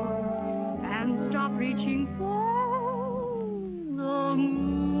door and stop reaching for the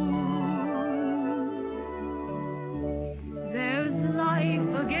moon. There's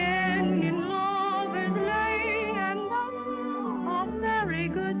life again in Lover's Lane, and that's a very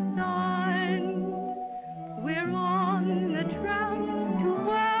good sign. We're on the tram to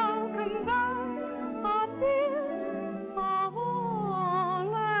welcome back our fears of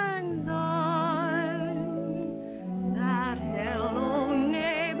all and thine. That hello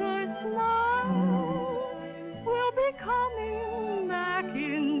neighbor smile will be coming back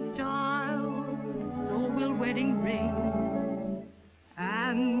in style. So will wedding ring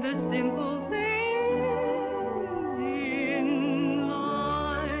and the simple things in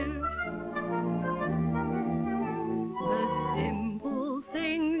life. The simple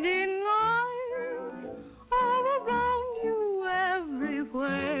things in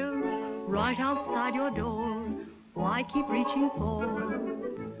outside your door. Why keep reaching for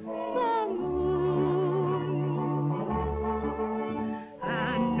the moon?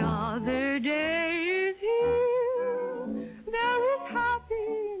 Another day is here. There is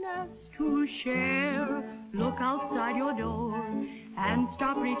happiness to share. Look outside your door and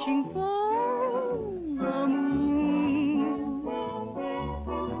stop reaching for the moon.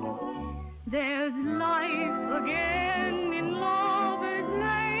 There's life again in Lover's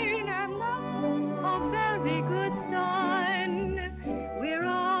Lane, and that's a very good sign. We're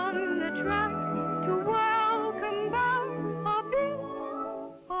on the track to welcome back a bit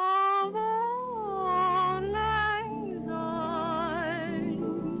of auld lang syne.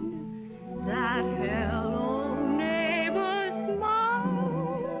 That hello neighbor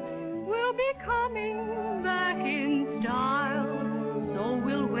smile will be coming back in style. So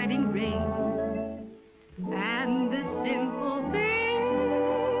will wedding ring and the simple things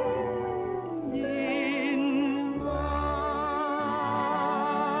in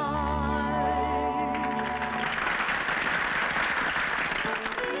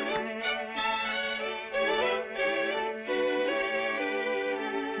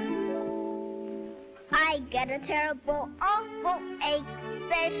I get a terrible, awful ache,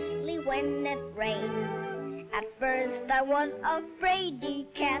 especially when it rains. At first I was afraid-y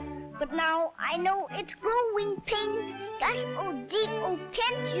cat, but now I know it's growing pains. Gosh, oh gee, oh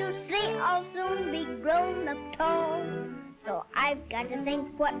can't you see I'll soon be grown up tall? So I've got to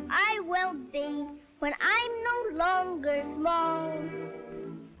think what I will be when I'm no longer small.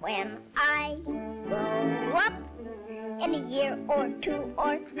 When I grow up, in a year or 2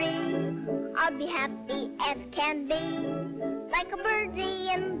 or 3, I'll be happy as can be, like a birdie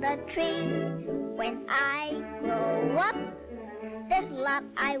in the tree. When I grow up, there's a lot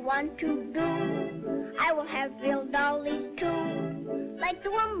I want to do. I will have real dollies too, like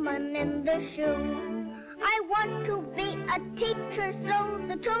the woman in the shoe. I want to be a teacher so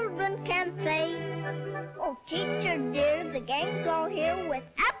the children can say, oh teacher dear, the gang's all here with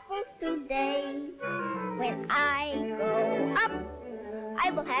apples today. When I grow up,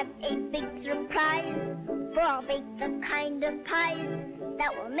 I will have a big surprise, for I'll bake the kind of pies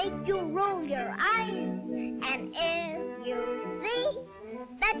that will make you roll your eyes. And if you see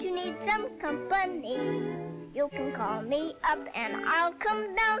that you need some company, you can call me up and I'll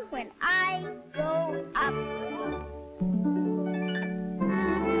come down when I grow up.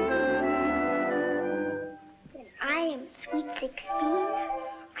 When I am sweet 16,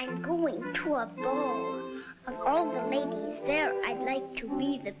 I'm going to a ball. Of all the ladies there, I'd like to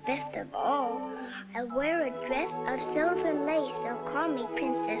be the best of all. I'll wear a dress of silver lace. They'll call me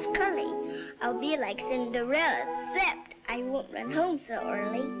Princess Curly. I'll be like Cinderella, except I won't run home so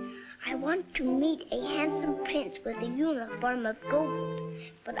early. I want to meet a handsome prince with a uniform of gold.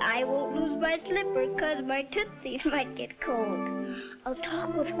 But I won't lose my slipper, 'cause my tootsies might get cold. I'll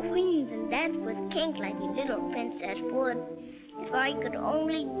talk with queens and dance with kings like a little princess would. If I could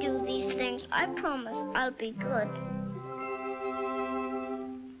only do these things, I promise I'll be good.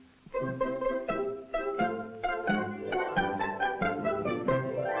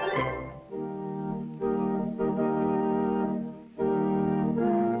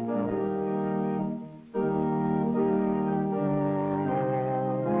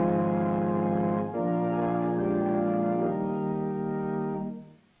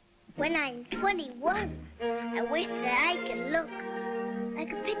 When I'm 21, I wish that I could look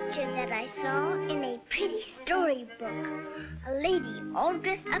like a picture that I saw in a pretty storybook. A lady all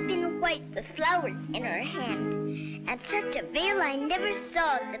dressed up in white with flowers in her hand, and such a veil I never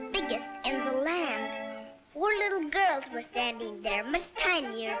saw, the biggest in the land. 4 little girls were standing there, much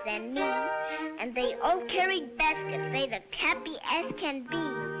tinier than me, and they all carried baskets, they looked happy as can be.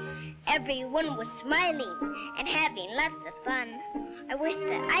 Everyone was smiling and having lots of fun. I wish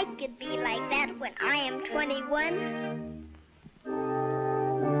that I could be like that when I am 21.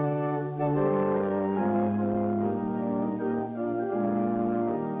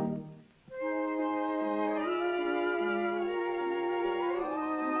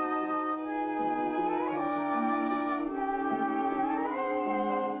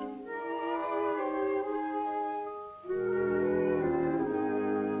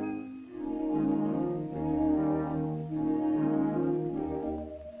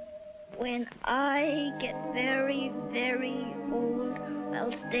 When I get very, very old,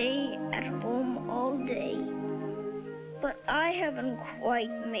 I'll stay at home all day. But I haven't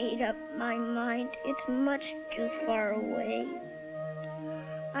quite made up my mind. It's much too far away.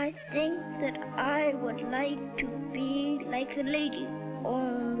 I think that I would like to be like the lady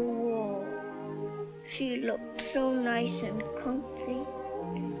on the wall. She looked so nice and comfy.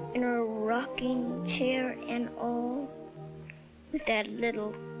 in her rocking chair and all, with that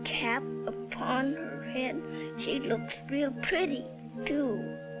little cap upon her head. She looks real pretty,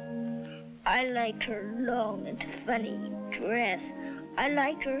 too. I like her long and funny dress. I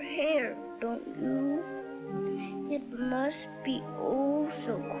like her hair, don't you? It must be oh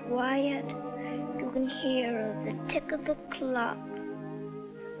so quiet. You can hear the tick of the clock.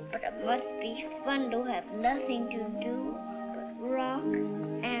 But it must be fun to have nothing to do but rock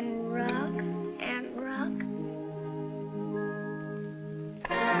and rock and rock.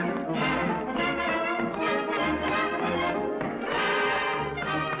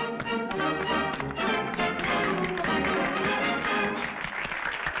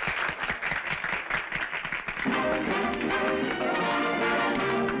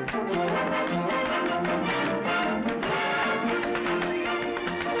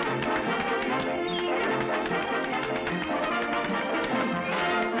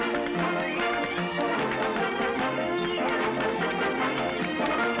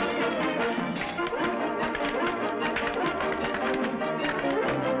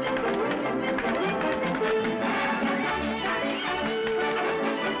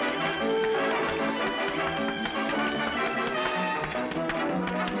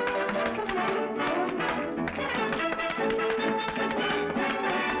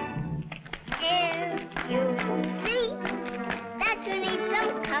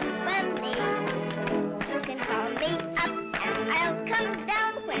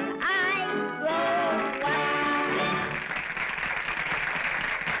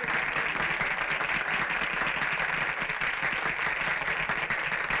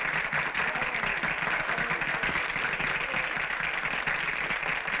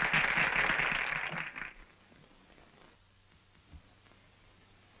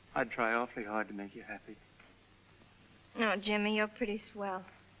 I'd try awfully hard to make you happy. No, Jimmy, you're pretty swell.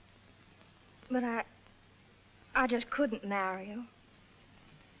 But I just couldn't marry you.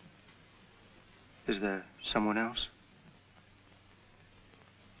 Is there someone else?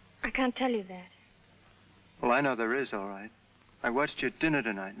 I can't tell you that. Well, I know there is, all right. I watched you at dinner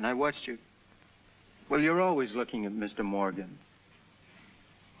tonight, and I watched you... Well, you're always looking at Mr. Morgan.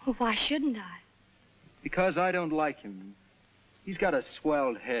 Well, why shouldn't I? Because I don't like him. He's got a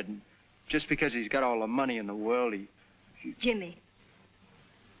swelled head, and just because he's got all the money in the world, he... Jimmy,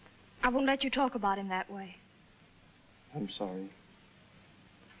 I won't let you talk about him that way. I'm sorry.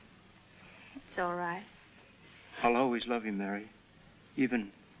 It's all right. I'll always love you, Mary.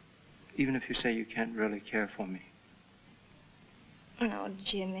 Even if you say you can't really care for me. Oh,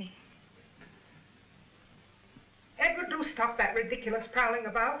 Jimmy. Edward, do stop that ridiculous prowling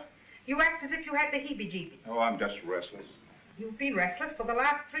about. You act as if you had the heebie-jeebies. Oh, I'm just restless. You've been restless for the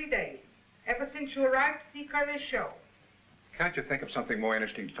last 3 days, ever since you arrived to see Curly's show. Can't you think of something more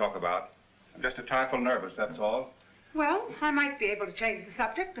interesting to talk about? I'm just a trifle nervous, that's all. Well, I might be able to change the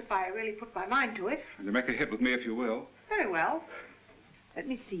subject if I really put my mind to it. You make a hit with me if you will. Very well. Let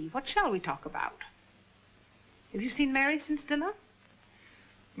me see. What shall we talk about? Have you seen Mary since dinner?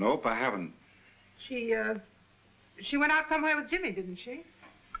 Nope, I haven't. She went out somewhere with Jimmy, didn't she?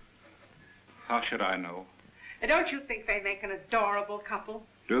 How should I know? Don't you think they make an adorable couple?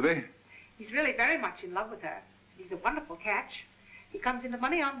 Do they? He's really very much in love with her. He's a wonderful catch. He comes into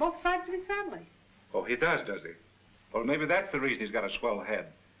money on both sides of his family. Oh, he does he? Well, maybe that's the reason he's got a swell head.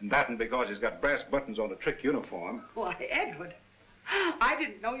 And that and because he's got brass buttons on a trick uniform. Why, Edward, I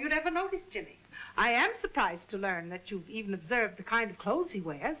didn't know you'd ever noticed Jimmy. I am surprised to learn that you've even observed the kind of clothes he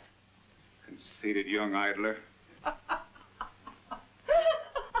wears. Conceited young idler.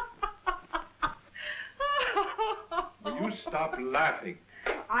 Will you stop laughing?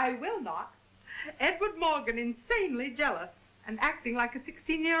 I will not. Edward Morgan insanely jealous and acting like a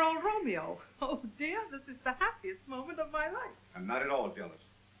 16-year-old Romeo. Oh, dear, this is the happiest moment of my life. I'm not at all jealous.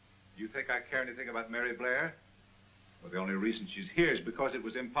 Do you think I care anything about Mary Blair? Well, the only reason she's here is because it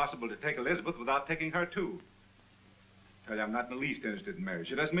was impossible to take Elizabeth without taking her, too. Tell you, I'm not in the least interested in Mary.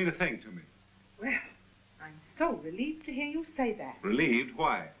 She doesn't mean a thing to me. Well, I'm so relieved to hear you say that. Relieved?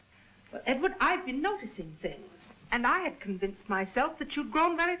 Why? Well, Edward, I've been noticing things, and I had convinced myself that you'd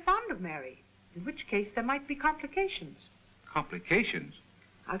grown very fond of Mary, in which case there might be complications. Complications?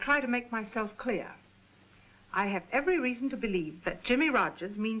 I'll try to make myself clear. I have every reason to believe that Jimmy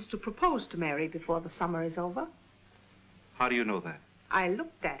Rogers means to propose to Mary before the summer is over. How do you know that? I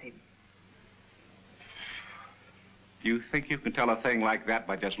looked at him. You think you can tell a thing like that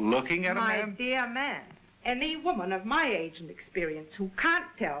by just looking at a man? My dear man, any woman of my age and experience who can't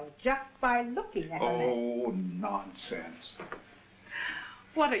tell just by looking at a man. Oh, nonsense.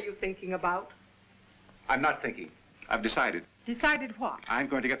 What are you thinking about? I'm not thinking. I've decided. Decided what? I'm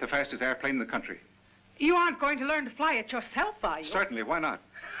going to get the fastest airplane in the country. You aren't going to learn to fly it yourself, are you? Certainly, why not?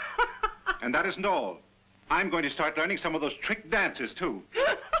 And that isn't all. I'm going to start learning some of those trick dances, too.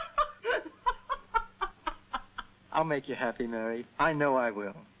 I'll make you happy, Mary. I know I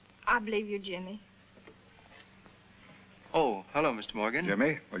will. I believe you, Jimmy. Oh, hello, Mr. Morgan.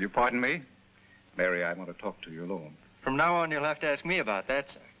 Jimmy, will you pardon me? Mary, I want to talk to you alone. From now on, you'll have to ask me about that,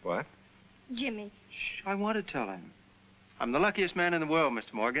 sir. What? Jimmy. Shh, I want to tell him. I'm the luckiest man in the world,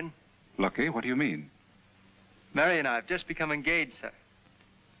 Mr. Morgan. Lucky? What do you mean? Mary and I have just become engaged, sir.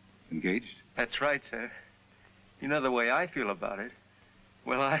 Engaged? That's right, sir. You know the way I feel about it.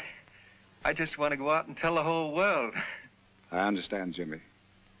 Well, I just want to go out and tell the whole world. I understand, Jimmy.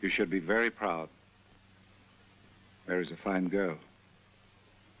 You should be very proud. Mary's a fine girl.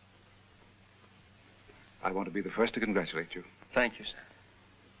 I want to be the first to congratulate you. Thank you, sir.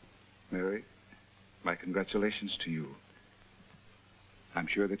 Mary, my congratulations to you. I'm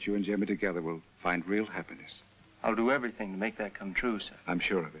sure that you and Jimmy together will find real happiness. I'll do everything to make that come true, sir. I'm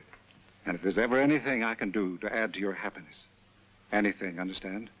sure of it. And if there's ever anything I can do to add to your happiness, anything,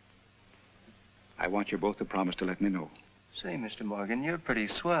 understand? I want you both to promise to let me know. Say, Mr. Morgan, you're pretty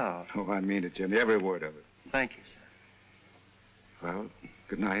swell. Oh, I mean it, Jimmy, every word of it. Thank you, sir. Well,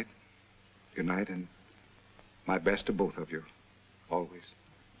 good night. Good night, and my best to both of you, always.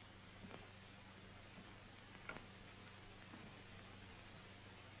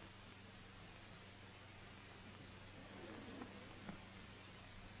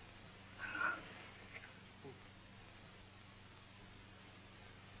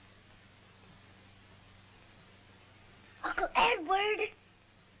 Uncle Edward!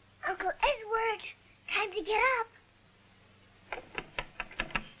 Uncle Edward! Time to get up.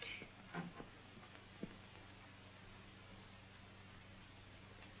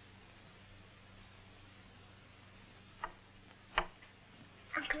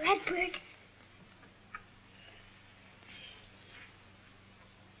 Uncle Edward!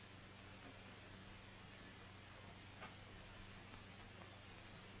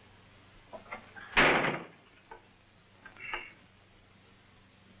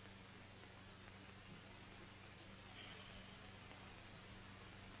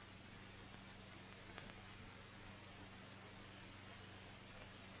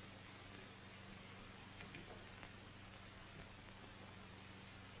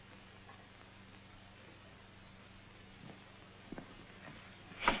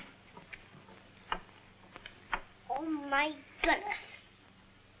 Oh, my goodness.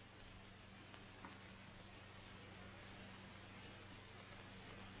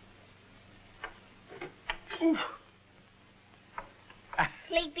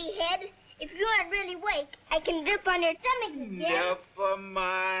 Sleepyhead, if you aren't really awake, I can dip on your stomach again. Never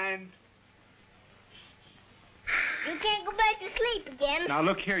mind. You can't go back to sleep again. Now,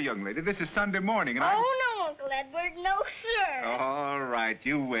 look here, young lady. This is Sunday morning, and Oh, no, Uncle Edward. No, sir. All right,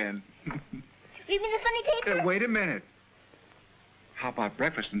 you win. Read me the funny paper. Wait a minute. How about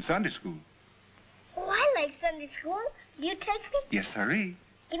breakfast in Sunday school? Oh, I like Sunday school. Do you take me? Yes, sirree.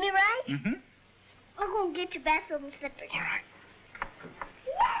 Give me a ride? Mm-hmm. I'll go and get your bathrobe and slippers. All right.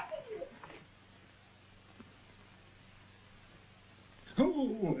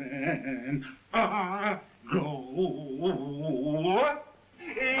 When I go,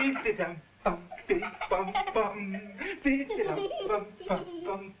 bum bum bum, bum bum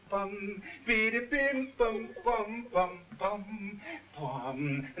bum bum, bum bum bum bum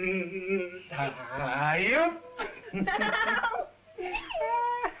bum,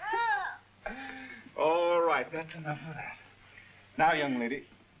 All right, that's enough of that. Now, young lady,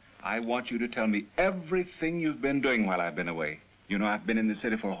 I want you to tell me everything you've been doing while I've been away. You know, I've been in the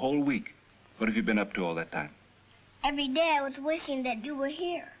city for a whole week. What have you been up to all that time? Every day I was wishing that you were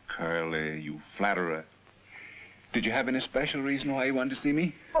here. Curly, you flatterer. Did you have any special reason why you wanted to see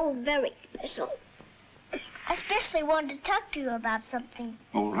me? Oh, very special. I especially wanted to talk to you about something.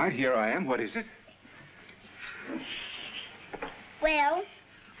 All right, here I am. What is it? Well,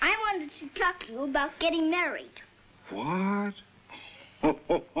 I wanted to talk to you about getting married. What?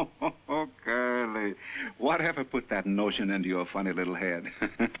 Oh, Curly, whatever put that notion into your funny little head?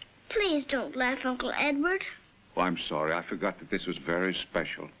 Please don't laugh, Uncle Edward. Oh, I'm sorry. I forgot that this was very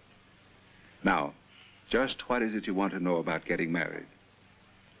special. Now, just what is it you want to know about getting married?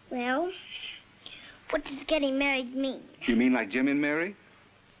 Well, what does getting married mean? You mean like Jim and Mary?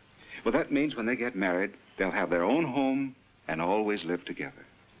 Well, that means when they get married, they'll have their own home and always live together.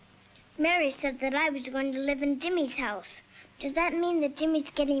 Mary said that I was going to live in Jimmy's house. Does that mean that Jimmy's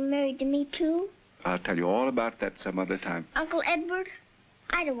getting married to me, too? I'll tell you all about that some other time. Uncle Edward,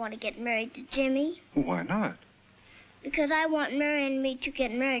 I don't want to get married to Jimmy. Why not? Because I want Mary and me to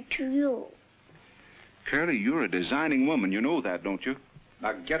get married to you. Curly, you're a designing woman. You know that, don't you?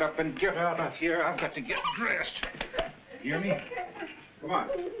 Now get up and get out of here. I've got to get dressed. Hear me? Come on.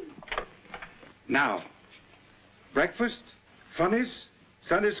 Now, breakfast, funnies,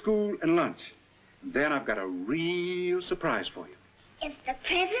 Sunday school, and lunch. And then I've got a real surprise for you. It's the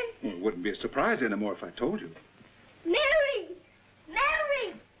present? Well, it wouldn't be a surprise anymore if I told you. Mary!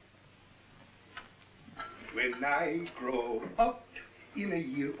 Mary! When I grow up in a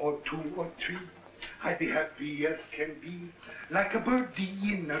year or 2 or 3, I'll be happy as can be, like a birdie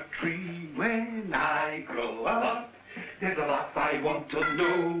in a tree. When I grow up, there's a lot I want to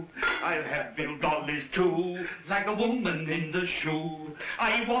know. I'll have little dollies too, like a woman in the shoe.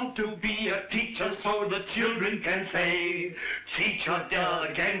 I want to be a teacher so the children can say, Teacher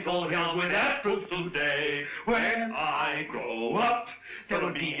Della can go hell with apples today. When I grow up,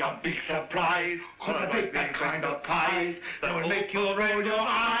 there'll be a big surprise, 'cause I make that kind of pies that will make you roll your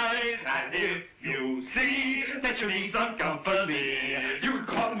eyes. And if you see that you need some company, you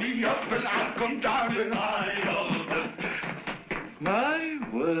call me up and I'll come down and I'll... My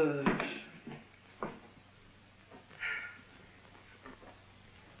word.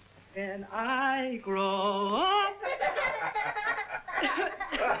 When I grow up.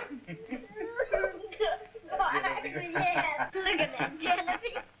 Look at that,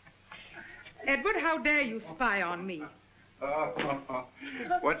 Genevieve. Edward, how dare you spy on me?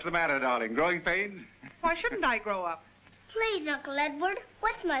 What's the matter, darling? Growing pains? Why shouldn't I grow up? Please, Uncle Edward,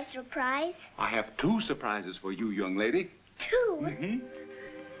 what's my surprise? I have 2 surprises for you, young lady. 2? Mm-hmm.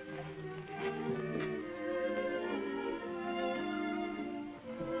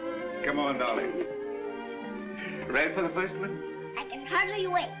 Come on, darling. Ready for the first one? I can hardly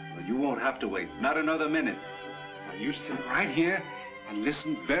wait. Well, you won't have to wait. Not another minute. Now, you sit right here and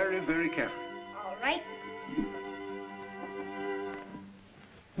listen very, very carefully. All right.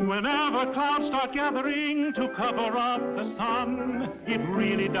 Whenever clouds start gathering to cover up the sun, it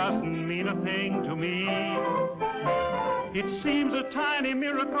really doesn't mean a thing to me. It seems a tiny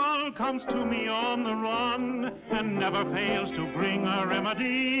miracle comes to me on the run and never fails to bring a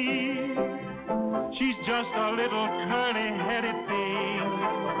remedy. She's just a little curly-headed thing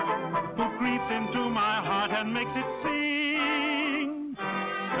who creeps into my heart and makes it sing.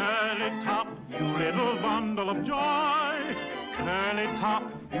 Curly top, you little bundle of joy. Curly top,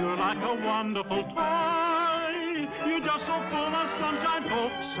 you're like a wonderful toy. You're just so full of sunshine,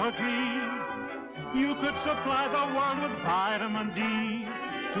 folks agree. You could supply the world with vitamin D.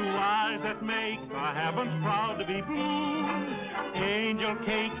 2 eyes that make the heavens proud to be blue. Angel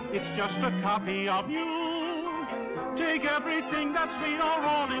cake, it's just a copy of you. Take everything that's sweet, all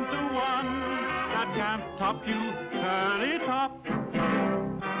roll into one. That can't top you, curly top.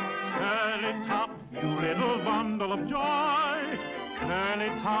 Curly top, you little bundle of joy. Curly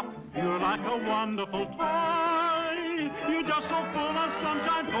top, you're like a wonderful toy. You're just so full of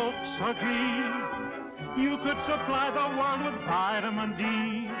sunshine, folks agree. You could supply the world with vitamin D.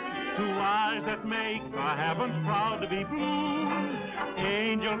 2 eyes that make the heavens proud to be blue.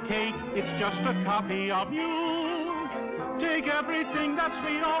 Angel cake, it's just a copy of you. Take everything that's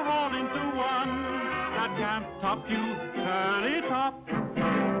sweet, all roll into one. That can't top you, curly top.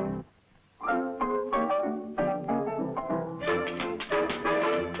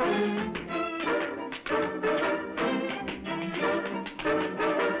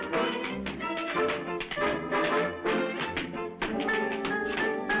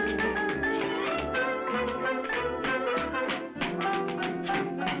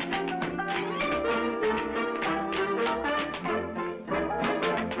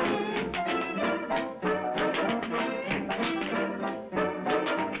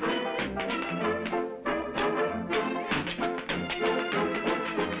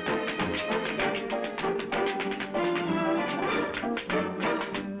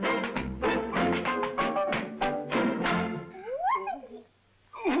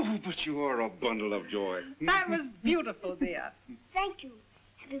 You are a bundle of joy. That was beautiful, dear. Thank you.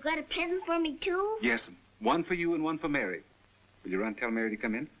 Have you got a present for me, too? Yes, 1 for you and 1 for Mary. Will you run and tell Mary to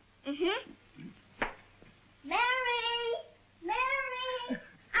come in? Mm-hmm. Mary! Mary!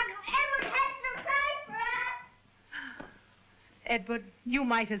 Uncle Edward has a surprise for us! Edward, you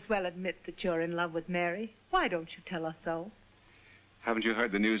might as well admit that you're in love with Mary. Why don't you tell us so? Haven't you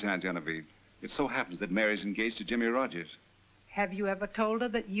heard the news, Aunt Genevieve? It so happens that Mary's engaged to Jimmy Rogers. Have you ever told her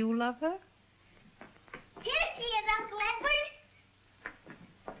that you love her? Here she is, Uncle Edward.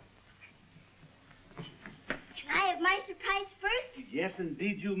 Can I have my surprise first? Yes,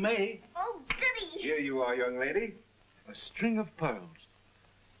 indeed you may. Oh, goody. Here you are, young lady. A string of pearls.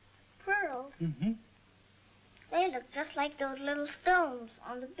 Pearls? Mm-hmm. They look just like those little stones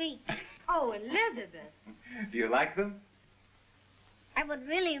on the beach. Oh, Elizabeth. Do you like them? I would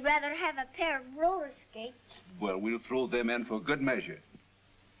really rather have a pair of roller skates. Well, we'll throw them in for good measure.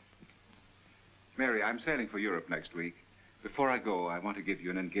 Mary, I'm sailing for Europe next week. Before I go, I want to give you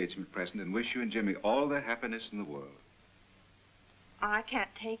an engagement present and wish you and Jimmy all the happiness in the world. I can't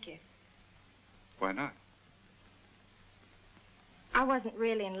take it. Why not? I wasn't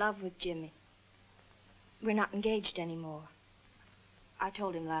really in love with Jimmy. We're not engaged anymore. I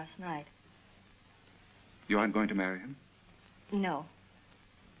told him last night. You aren't going to marry him? No.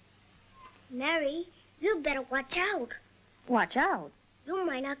 Mary, you better watch out. Watch out. You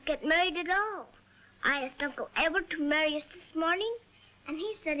might not get married at all. I asked Uncle Edward to marry us this morning, and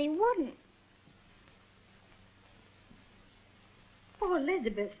he said he wouldn't. Oh,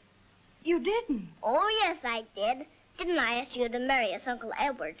 Elizabeth, you didn't. Oh, yes, I did. Didn't I ask you to marry us, Uncle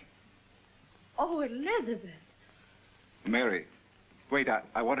Edward? Oh, Elizabeth. Mary, wait,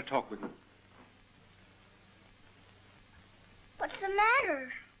 I want to talk with you. What's the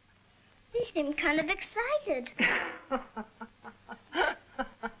matter? You seem kind of excited.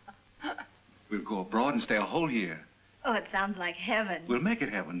 We'll go abroad and stay a whole year. Oh, it sounds like heaven. We'll make it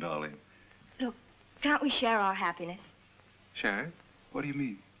heaven, darling. Look, can't we share our happiness? Share? What do you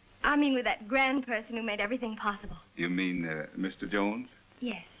mean? I mean with that grand person who made everything possible. You mean Mr. Jones?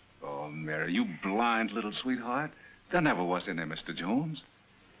 Yes. Oh, Mary, you blind little sweetheart. There never was any Mr. Jones.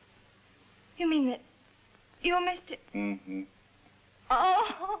 You mean that you're Mr. Mm-hmm.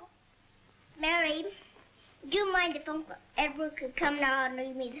 Oh! Mary, do you mind if Uncle Edward could come now and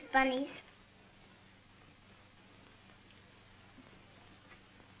read me the funnies?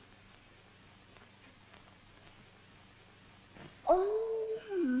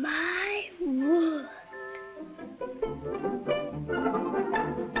 Oh, my word.